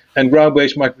 And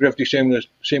ground-based microgravity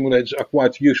simulators are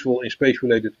quite useful in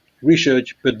space-related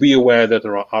research, but be aware that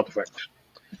there are artifacts.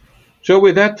 So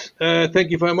with that,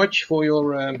 thank you very much for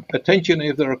your attention.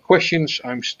 If there are questions,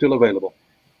 I'm still available.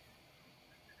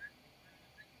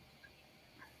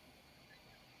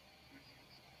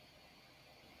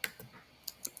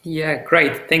 Yeah,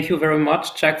 great. Thank you very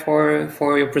much, Jack, for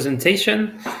your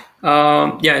presentation.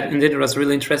 Yeah, indeed, it was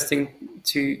really interesting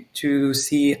to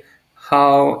see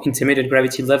how intermediate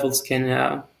gravity levels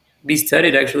can be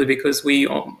studied, actually, because we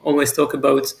always talk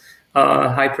about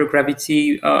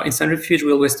hypergravity in centrifuge.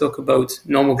 We always talk about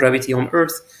normal gravity on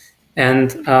Earth,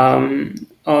 and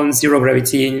on zero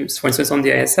gravity, for instance, on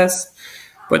the ISS.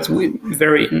 But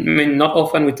not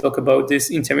often we talk about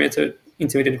this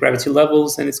intermediate gravity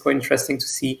levels, and it's quite interesting to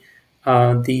see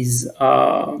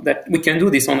that we can do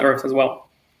this on Earth as well,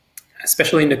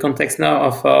 especially in the context now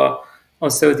of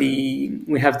also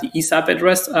we have the ESAP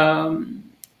address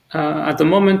at the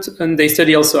moment, and they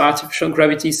study also artificial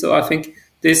gravity. So I think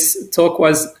this talk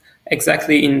was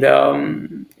exactly in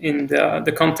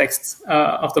the context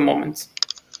of the moment.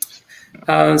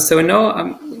 So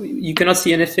now you cannot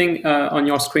see anything on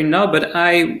your screen now, but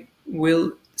I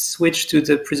will switch to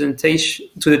the presentation,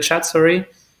 to the chat, sorry.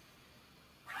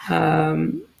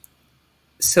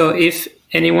 So if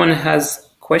anyone has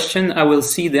question, I will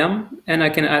see them, and I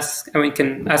can ask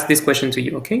this question to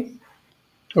you, okay?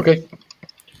 Okay.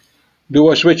 Do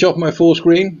I switch off my full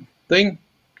screen thing,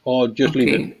 or just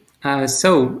leave it?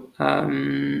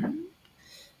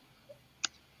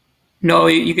 No,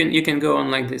 you can go on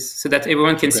like this, so that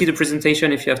everyone can see the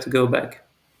presentation if you have to go back.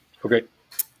 Okay.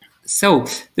 So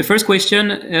the first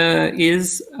question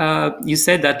is, you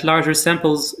said that larger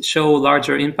samples show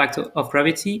larger impact of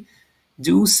gravity.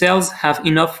 Do cells have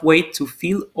enough weight to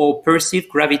feel or perceive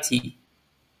gravity?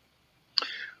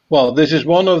 Well, this is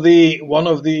one of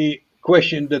the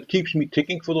questions that keeps me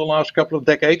ticking for the last couple of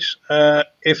decades.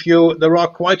 There are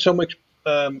quite some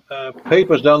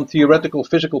papers done, theoretical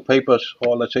physical papers,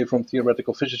 or let's say from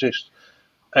theoretical physicists,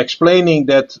 explaining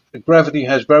that gravity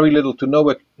has very little to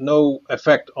no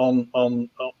effect on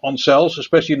cells,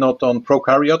 especially not on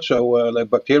prokaryotes, so like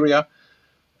bacteria.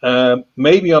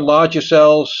 Maybe on larger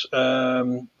cells,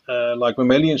 like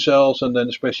mammalian cells, and then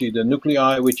especially the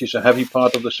nuclei, which is a heavy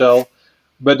part of the cell.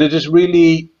 But it is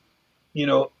really,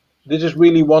 this is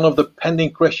really one of the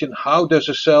pending questions: how does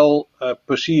a cell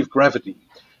perceive gravity?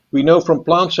 We know from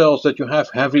plant cells that you have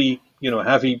heavy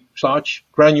starch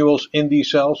granules in these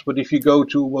cells, but if you go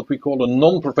to what we call a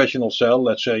non-professional cell,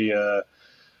 let's say a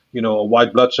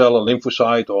white blood cell, a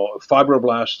lymphocyte, or a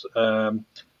fibroblast,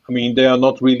 they are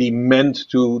not really meant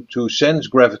to sense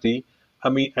gravity.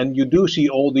 And you do see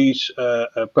all these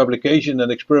publications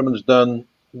and experiments done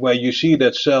where you see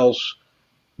that cells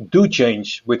do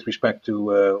change with respect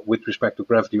to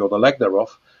gravity or the lack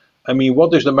thereof. I mean,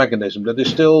 what is the mechanism? That is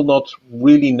still not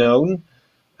really known.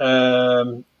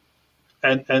 And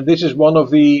this is one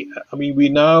of the, I mean, we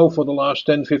now, for the last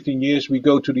 10, 15 years, we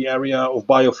go to the area of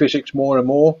biophysics more and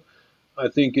more. I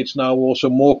think it's now also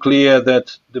more clear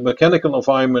that the mechanical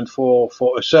environment for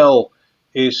a cell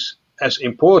is as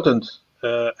important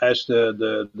as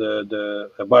the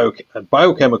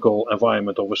biochemical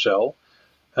environment of a cell.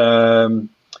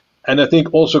 And I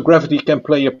think also gravity can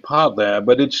play a part there,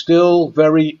 but it's still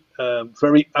very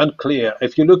unclear.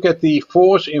 If you look at the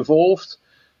force involved,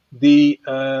 the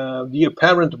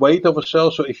apparent weight of a cell,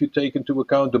 so if you take into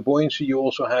account the buoyancy you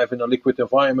also have in a liquid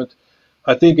environment,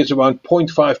 I think it's around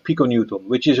 0.5 piconewton,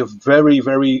 which is a very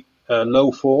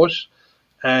low force.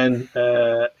 And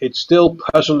it's still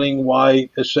puzzling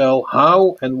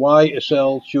how and why a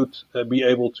cell should be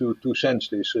able to sense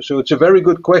this. So it's a very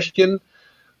good question.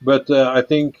 But I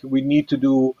think we need to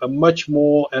do a much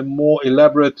more and more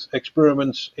elaborate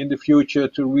experiments in the future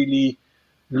to really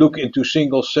look into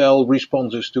single cell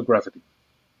responses to gravity.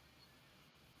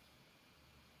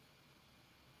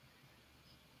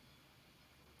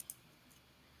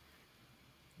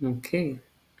 Okay.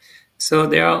 So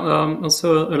there are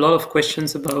also a lot of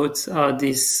questions about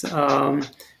this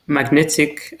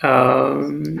magnetic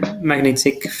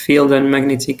field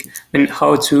and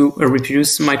how to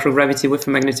reproduce microgravity with a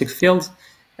magnetic field,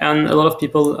 and a lot of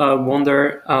people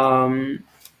wonder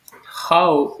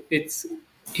how it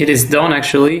is done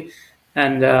actually,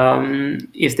 and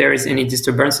if there is any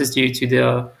disturbances due to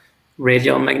the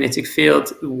radial magnetic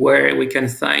field, where we can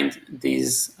find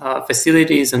these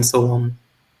facilities and so on.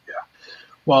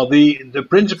 Well, the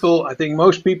principle, I think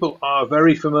most people are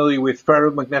very familiar with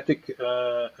ferromagnetic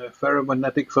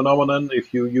phenomenon.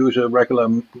 If you use a regular,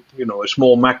 a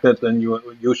small magnet and you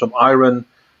use some iron,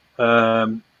 I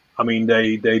mean,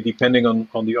 they depending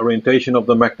on the orientation of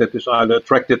the magnet, is either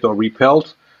attracted or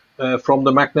repelled from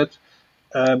the magnet.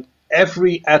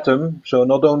 Every atom, so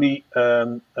not only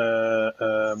iron,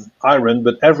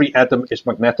 but every atom is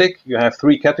magnetic. You have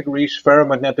three categories: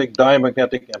 ferromagnetic,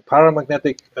 diamagnetic, and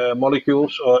paramagnetic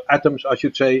molecules, or atoms, I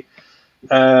should say.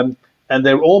 And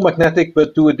they're all magnetic,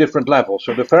 but to a different level.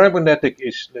 So the ferromagnetic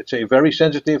is, let's say, very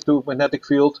sensitive to a magnetic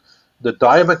field. The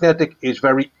diamagnetic is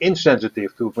very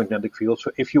insensitive to a magnetic field.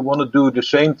 So if you want to do the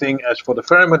same thing as for the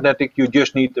ferromagnetic, you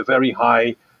just need a very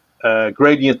high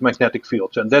gradient magnetic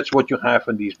fields, and that's what you have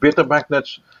in these bitter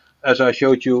magnets. As I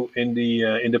showed you in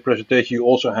the presentation, you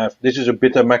also have, this is a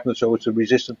bitter magnet, so it's a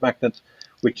resistant magnet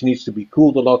which needs to be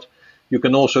cooled a lot. You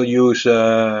can also use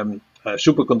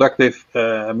superconductive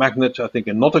magnets. I think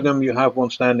in Nottingham you have one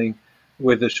standing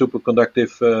with a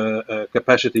superconductive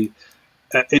capacity.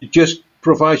 It just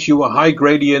provides you a high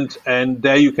gradient, and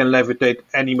there you can levitate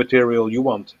any material you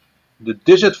want. The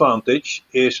disadvantage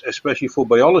is, especially for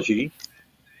biology,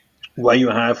 where you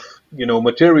have,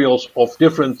 materials of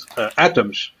different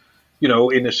atoms,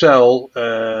 in a cell,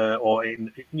 or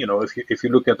in, if you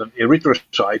look at an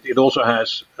erythrocyte, it also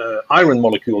has iron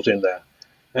molecules in there.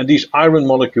 And these iron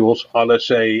molecules are, let's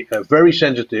say, very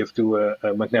sensitive to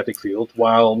a magnetic field,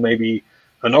 while maybe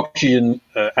an oxygen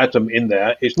atom in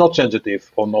there is not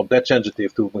sensitive or not that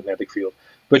sensitive to a magnetic field.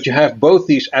 But you have both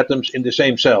these atoms in the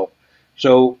same cell.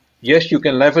 So yes, you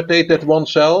can levitate that one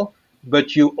cell,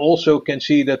 but you also can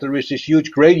see that there is this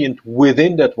huge gradient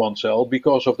within that one cell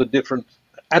because of the different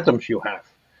atoms you have.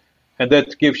 And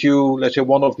that gives you, let's say,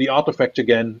 one of the artifacts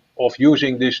again of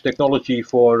using this technology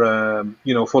for,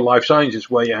 for life sciences,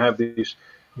 where you have these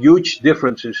huge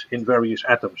differences in various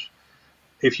atoms.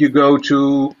 If you go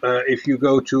to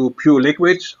pure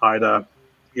liquids, either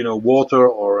water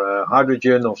or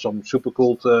hydrogen or some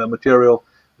supercooled material,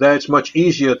 there it's much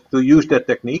easier to use that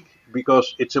technique,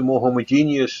 because it's a more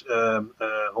homogeneous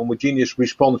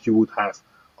response you would have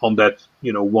on that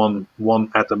one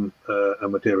atom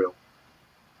material,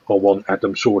 or one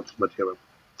atom sort material.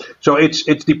 So it's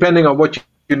depending on what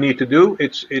you need to do.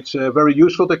 It's a very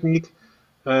useful technique.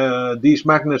 These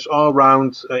magnets are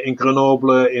around in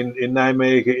Grenoble, in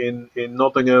Nijmegen, in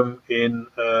Nottingham, in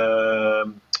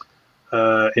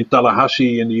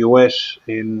Tallahassee in the US,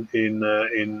 in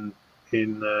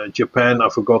Japan, I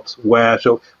forgot where.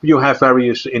 So you have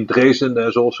various, in Dresden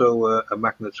there's also a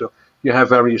magnet. So you have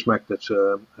various magnets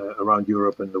around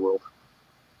Europe and the world.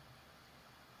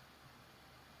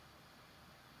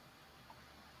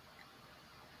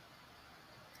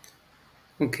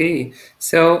 Okay,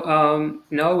 so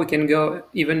now we can go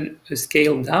even a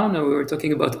scale down. We were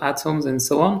talking about atoms and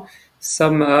so on.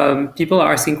 Some people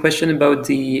are asking questions about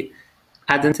the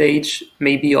advantage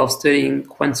maybe of studying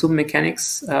quantum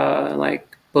mechanics, like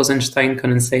Bose-Einstein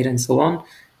condensate, and so on,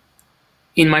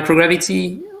 in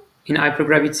microgravity, in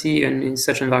hypergravity, and in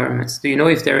such environments? Do you know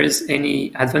if there is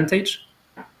any advantage?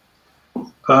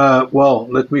 Well,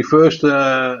 let me first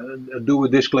do a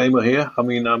disclaimer here. I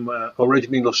mean, I'm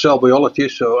originally a cell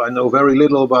biologist, so I know very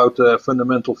little about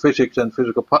fundamental physics and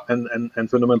and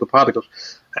fundamental particles.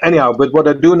 Anyhow, but what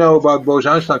I do know about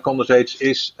Bose-Einstein condensates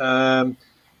is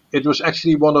it was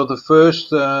actually one of the first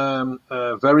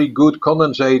very good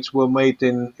condensates were made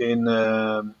in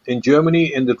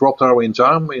Germany, in the drop tower in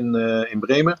Zarm in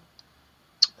Bremen.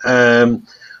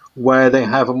 Where they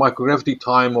have a microgravity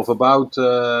time of about,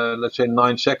 let's say,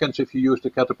 9 seconds if you use the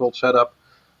catapult setup.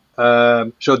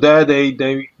 So there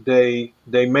they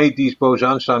made these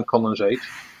Bose-Einstein condensates,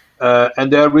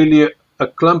 and they're really a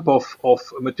clump of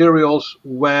materials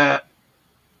where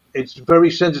it's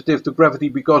very sensitive to gravity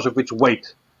because of its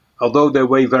weight. Although they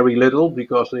weigh very little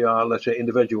because they are, let's say,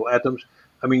 individual atoms,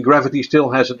 I mean, gravity still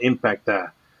has an impact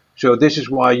there. So this is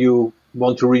why you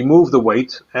want to remove the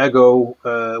weight, ergo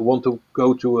want to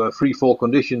go to free fall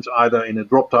conditions either in a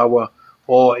drop tower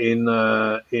or in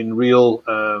real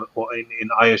or in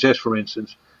ISS, for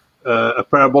instance. A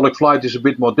parabolic flight is a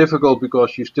bit more difficult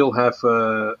because you still have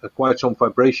quite some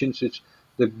vibrations. It's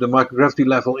the microgravity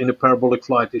level in a parabolic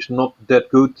flight is not that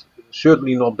good,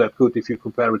 certainly not that good if you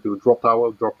compare it to a drop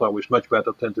tower. Drop tower is much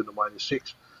better, 10 to the minus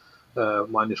 6,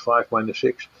 minus 5, minus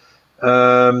 6.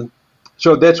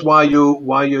 So that's why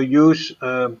you use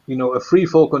a free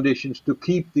fall conditions to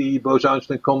keep the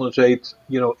Bose-Einstein condensate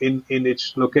in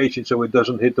its location so it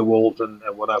doesn't hit the walls and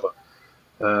whatever.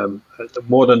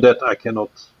 More than that I cannot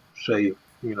say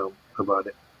about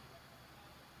it.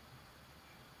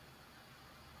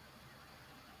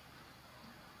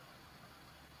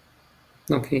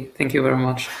 Okay, thank you very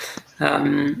much.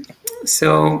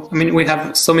 So I mean, we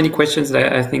have so many questions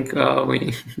that I think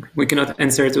we cannot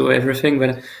answer to everything,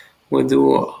 but we'll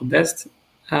do our best.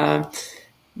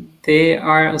 There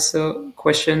are also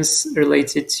questions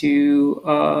related to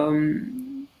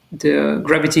the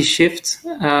gravity shift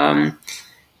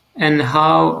and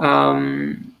how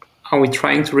are we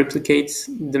trying to replicate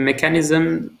the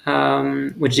mechanism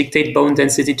which dictate bone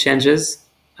density changes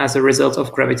as a result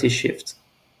of gravity shift.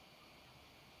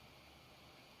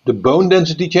 The bone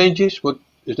density changes? What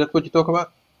is that what you talk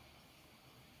about?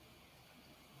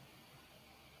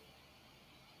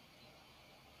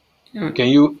 Can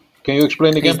you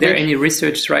explain again? Is there please? any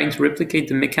research trying to replicate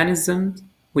the mechanism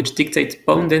which dictates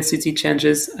bone density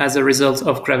changes as a result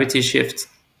of gravity shift?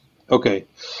 Okay.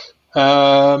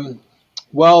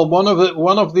 Well, one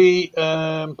of the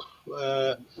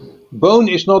bone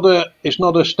is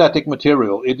not a static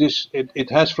material. It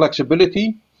has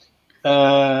flexibility.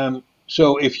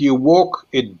 So if you walk,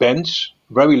 it bends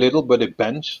very little, but it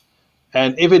bends.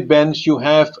 And if it bends, you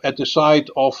have at the side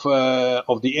of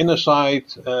the inner side,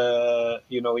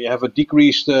 you have a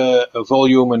decreased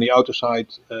volume, and the outer side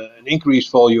an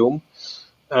increased volume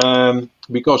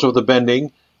because of the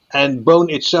bending. And bone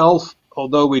itself,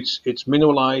 although it's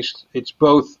mineralized, it's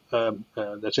both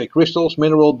let's say crystals,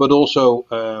 mineral, but also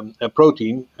a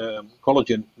protein,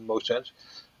 collagen in most sense.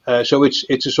 So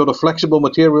it's a sort of flexible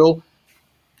material.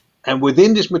 And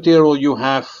within this material you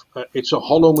have, it's a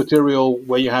hollow material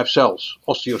where you have cells,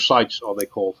 osteocytes are they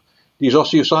called. These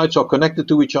osteocytes are connected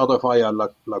to each other via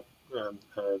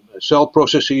cell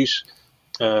processes.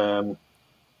 And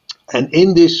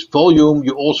in this volume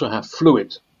you also have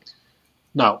fluid.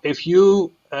 Now, if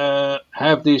you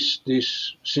have this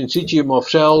syncytium of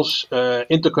cells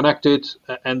interconnected,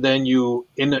 and then you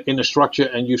in a structure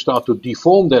and you start to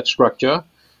deform that structure,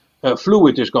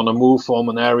 fluid is going to move from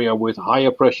an area with higher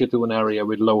pressure to an area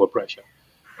with lower pressure.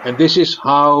 And this is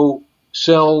how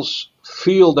cells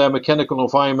feel their mechanical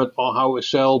environment, or how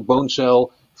a bone cell,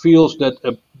 feels that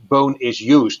a bone is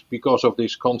used because of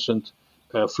this constant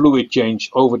fluid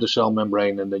change over the cell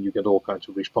membrane, and then you get all kinds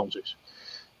of responses.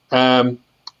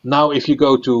 Now, if you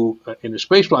go to in the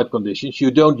spaceflight conditions, you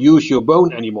don't use your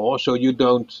bone anymore, so you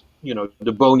don't,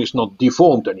 the bone is not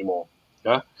deformed anymore.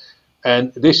 Yeah,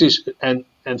 and this is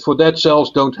and for that, cells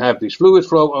don't have this fluid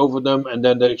flow over them, and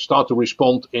then they start to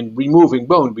respond in removing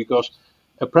bone because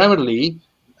apparently,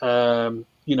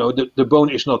 the bone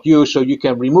is not used, so you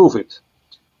can remove it.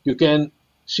 You can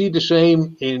see the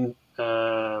same in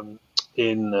a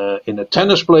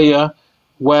tennis player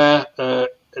where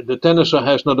the tenniser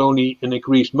has not only an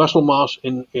increased muscle mass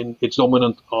in its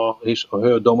dominant or his or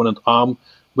her dominant arm,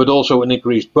 but also an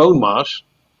increased bone mass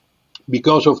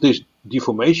because of this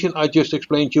deformation I just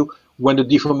explained to you. When the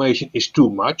deformation is too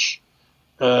much,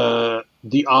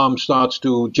 the arm starts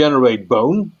to generate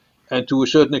bone, and to a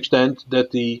certain extent that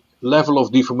the level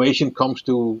of deformation comes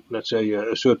to, let's say,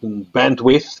 a certain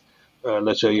bandwidth,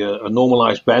 let's say a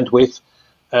normalized bandwidth.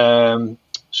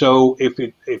 So if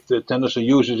the tenosynovial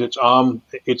uses its arm,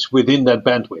 it's within that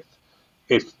bandwidth.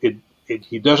 If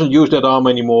he doesn't use that arm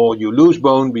anymore, you lose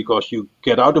bone because you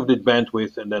get out of the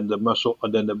bandwidth, and then the muscle,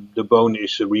 and then the bone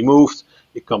is removed.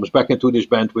 It comes back into this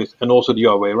bandwidth, and also the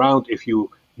other way around. If you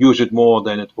use it more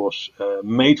than it was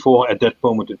made for at that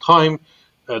moment in time,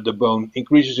 the bone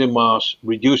increases in mass,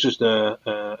 reduces the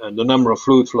number of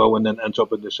fluid flow, and then ends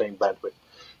up in the same bandwidth.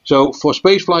 So for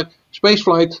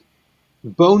spaceflight,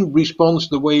 bone responds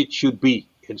the way it should be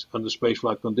under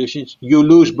spaceflight conditions. You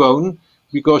lose bone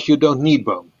because you don't need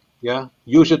bone. Yeah,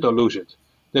 use it or lose it.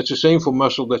 That's the same for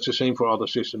muscle. That's the same for other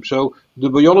systems. So the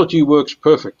biology works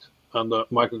perfect under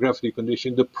microgravity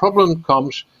condition. The problem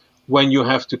comes when you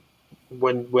have to,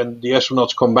 when the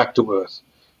astronauts come back to Earth,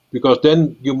 because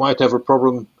then you might have a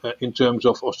problem in terms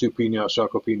of osteopenia or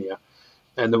sarcopenia.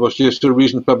 And there was just a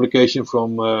recent publication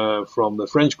from the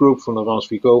French group, from Laurence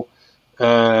Vico,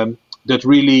 that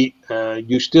really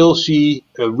you still see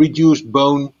a reduced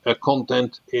bone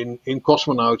content in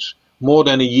cosmonauts more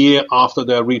than a year after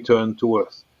their return to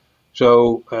Earth.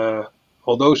 So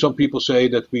although some people say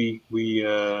that we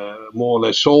more or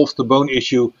less solved the bone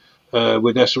issue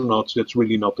with astronauts, that's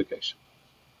really not the case.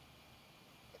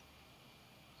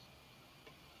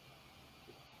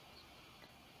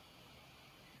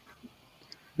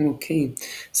 Okay,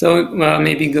 so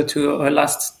maybe go to a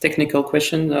last technical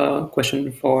question,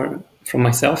 from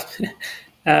myself.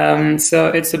 So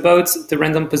it's about the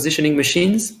random positioning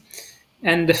machines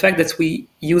and the fact that we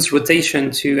use rotation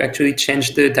to actually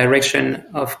change the direction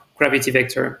of gravity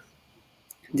vector.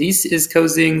 This is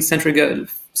causing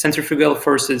centrifugal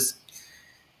forces.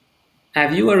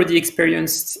 Have you already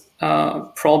experienced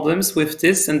problems with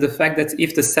this, and the fact that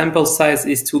if the sample size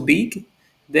is too big,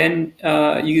 then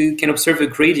you can observe a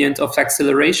gradient of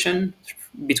acceleration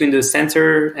between the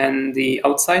center and the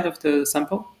outside of the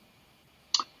sample?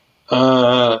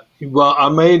 Well, I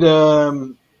made,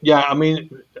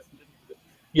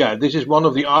 this is one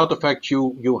of the artifacts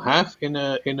you have in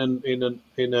a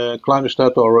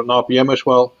clinostat or an RPM as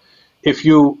well. If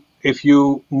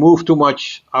you move too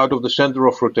much out of the center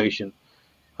of rotation.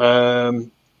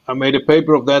 I made a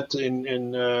paper of that in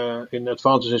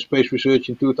Advances in Space Research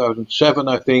in 2007,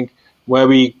 I think, where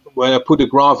I put a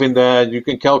graph in there. You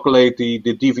can calculate the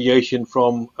deviation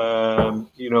from,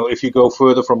 if you go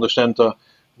further from the center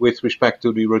with respect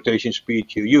to the rotation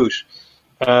speed you use.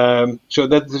 So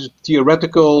that is a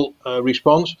theoretical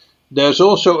response. There's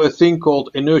also a thing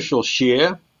called inertial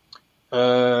shear.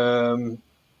 That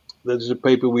is a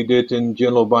paper we did in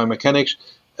Journal of Biomechanics.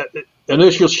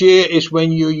 Inertial shear is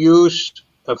when you use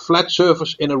a flat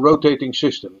surface in a rotating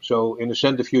system. So in a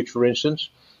centrifuge, for instance,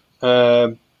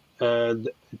 it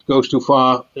goes too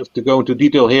far to go into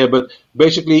detail here, but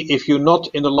basically if you're not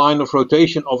in the line of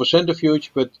rotation of a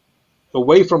centrifuge, but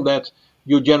away from that,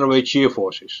 you generate shear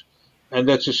forces. And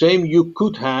that's the same you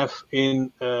could have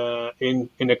in a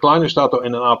clinostat or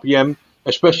in an RPM,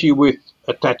 especially with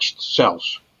attached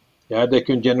cells. Yeah, they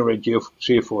can generate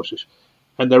shear forces.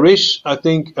 And there is, I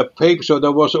think, a paper, so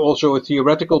there was also a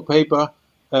theoretical paper,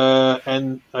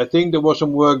 and I think there was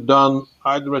some work done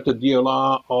either at the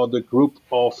DLR or the group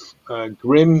of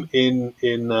Grimm in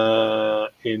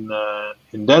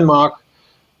Denmark,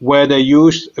 where they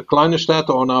used a clinostat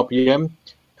or an RPM,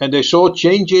 and they saw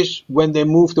changes when they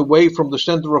moved away from the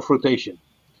center of rotation.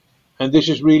 And this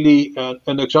is really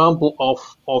an example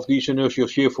of these inertial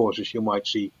shear forces you might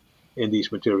see in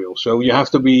these materials. So you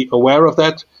have to be aware of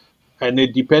that, and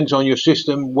it depends on your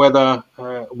system whether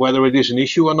it is an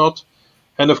issue or not.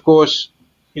 And of course,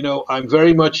 I'm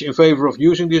very much in favor of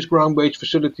using these ground-based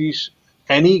facilities,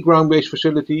 any ground-based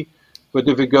facility. But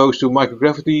if it goes to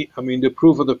microgravity, I mean, the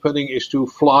proof of the pudding is to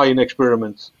fly an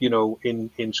experiment,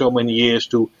 in so many years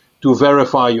to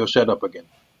verify your setup again.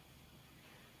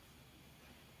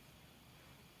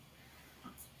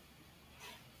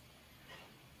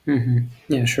 Mm-hmm.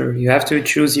 Yeah, sure. You have to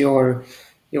choose your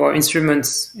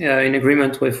instruments in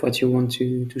agreement with what you want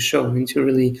to show, and to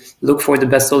really look for the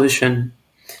best solution.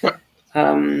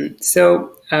 Now,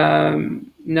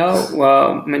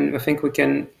 I think we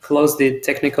can close the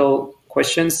technical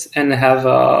questions and have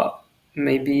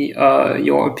maybe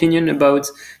your opinion about.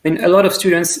 A lot of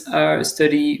students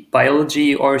study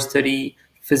biology or study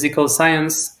physical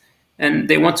science, and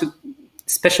they want to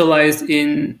specialize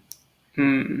in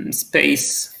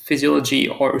space physiology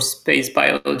or space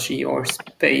biology or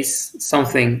space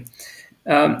something.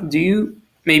 Do you,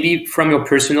 maybe from your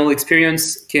personal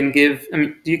experience, can give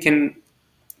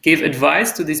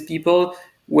advice to these people?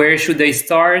 Where should they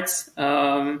start?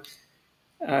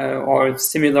 or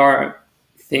similar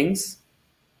things?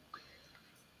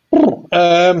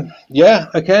 Yeah,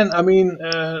 I can. I mean,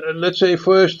 let's say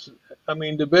first, I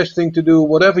mean, the best thing to do,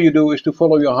 whatever you do, is to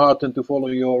follow your heart and to follow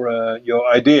your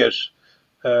ideas,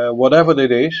 whatever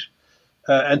it is,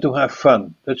 and to have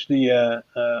fun. That's I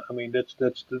mean, that's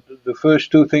the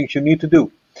first two things you need to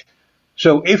do.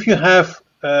 So if you have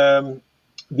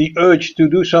the urge to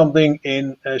do something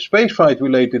in spaceflight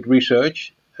related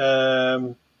research,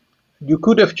 you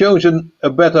could have chosen a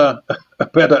better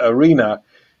arena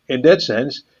in that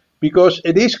sense, because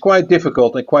it is quite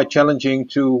difficult and quite challenging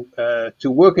to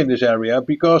work in this area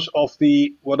because of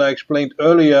what I explained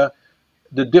earlier,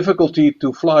 the difficulty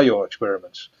to fly your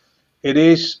experiments. It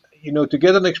is, to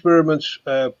get an experiment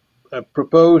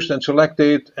proposed and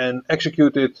selected and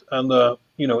executed under,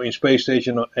 in space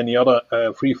station or any other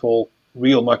freefall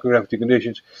real microgravity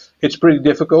conditions, it's pretty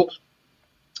difficult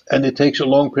and it takes a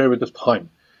long period of time.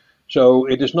 So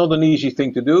it is not an easy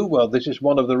thing to do. Well, this is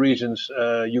one of the reasons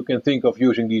you can think of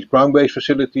using these ground-based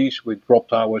facilities with drop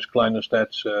towers,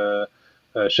 clinostats,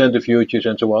 centrifuges,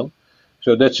 and so on.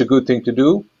 So that's a good thing to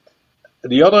do.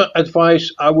 The other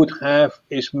advice I would have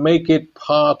is make it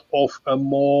part of a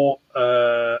more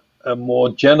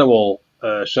general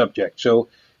subject. So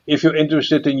if you're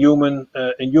interested in human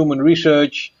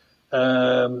research,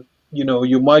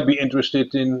 you might be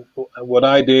interested in what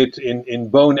I did in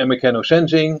bone and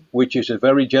mechanosensing, which is a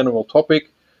very general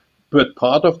topic, but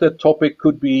part of that topic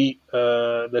could be,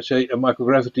 let's say, a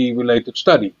microgravity related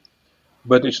study.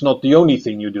 But it's not the only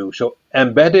thing you do. So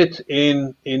embed it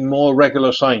in more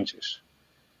regular sciences.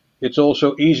 It's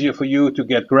also easier for you to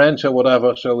get grants or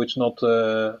whatever, so it's not,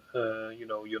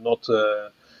 you're not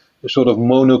a sort of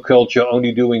monoculture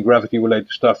only doing gravity related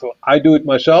stuff. I do it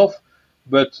myself,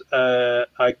 but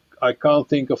I can't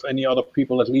think of any other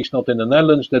people, at least not in the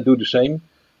Netherlands, that do the same.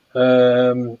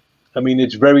 I mean,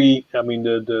 it's very, I mean,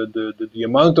 the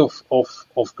amount of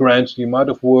grants, the amount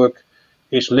of work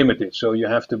is limited. So you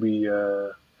have to be,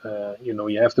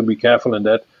 you have to be careful in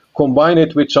that. Combine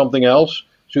it with something else,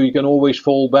 so you can always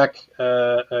fall back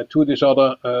to this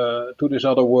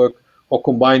other work, or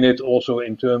combine it also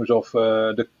in terms of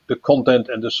the content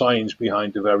and the science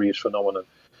behind the various phenomena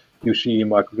you see in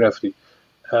microgravity.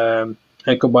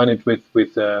 And combine it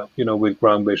with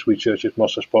ground-based research as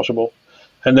much as possible.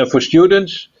 And then for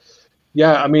students,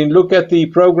 yeah, I mean, look at the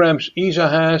programs ESA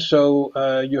has. So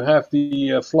you have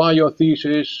the fly your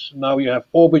thesis, now you have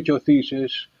orbit your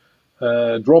thesis,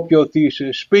 drop your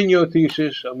thesis, spin your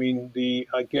thesis. I mean,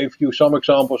 I gave you some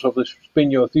examples of the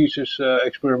spin your thesis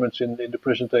experiments in the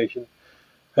presentation.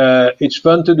 It's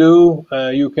fun to do.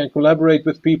 You can collaborate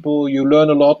with people. You learn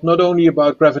a lot, not only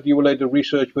about gravity-related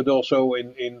research, but also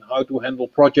in how to handle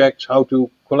projects, how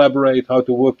to collaborate, how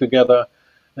to work together,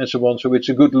 and so on. So it's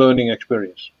a good learning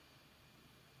experience.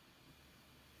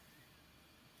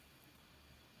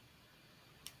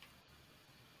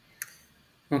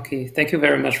 Okay, thank you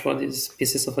very much for these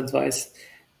pieces of advice.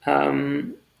 Yeah,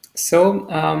 and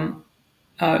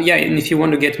if you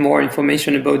want to get more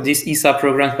information about this ESA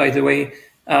program, by the way,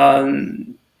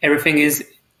 everything is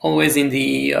always in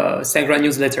the SELGRA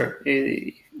newsletter.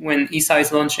 When ESA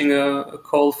is launching a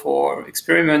call for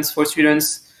experiments for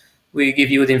students, we give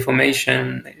you the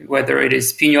information, whether it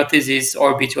is spin your thesis,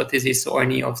 orbit your thesis, or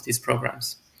any of these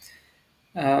programs.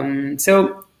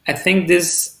 So I think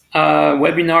this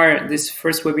this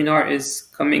first webinar is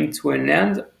coming to an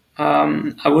end.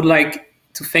 I would like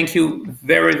to thank you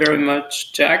very, very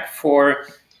much, Jack, for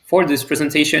this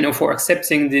presentation or for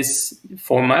accepting this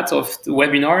format of the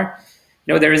webinar.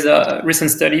 There is a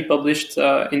recent study published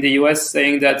in the US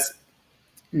saying that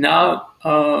now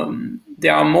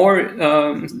there are more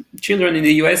children in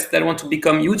the US that want to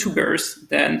become YouTubers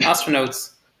than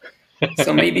astronauts.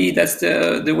 So maybe that's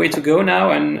the way to go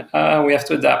now, and we have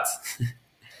to adapt.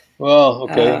 Well,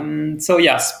 okay. So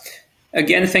yes,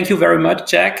 again, thank you very much,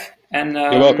 Jack. And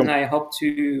you're welcome. I hope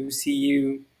to see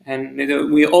you, and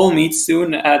we all meet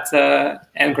soon at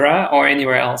ELGRA or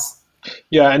anywhere else.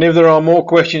 Yeah, and if there are more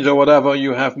questions or whatever,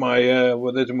 you have my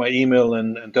my email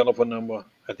and telephone number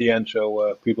at the end,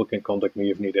 so people can contact me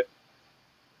if needed.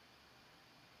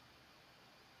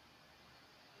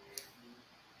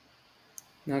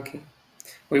 Okay,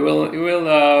 we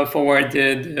will forward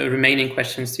the remaining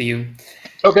questions to you.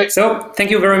 Okay. So thank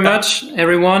you very much,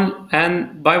 everyone,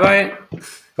 and bye bye.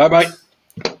 Bye bye.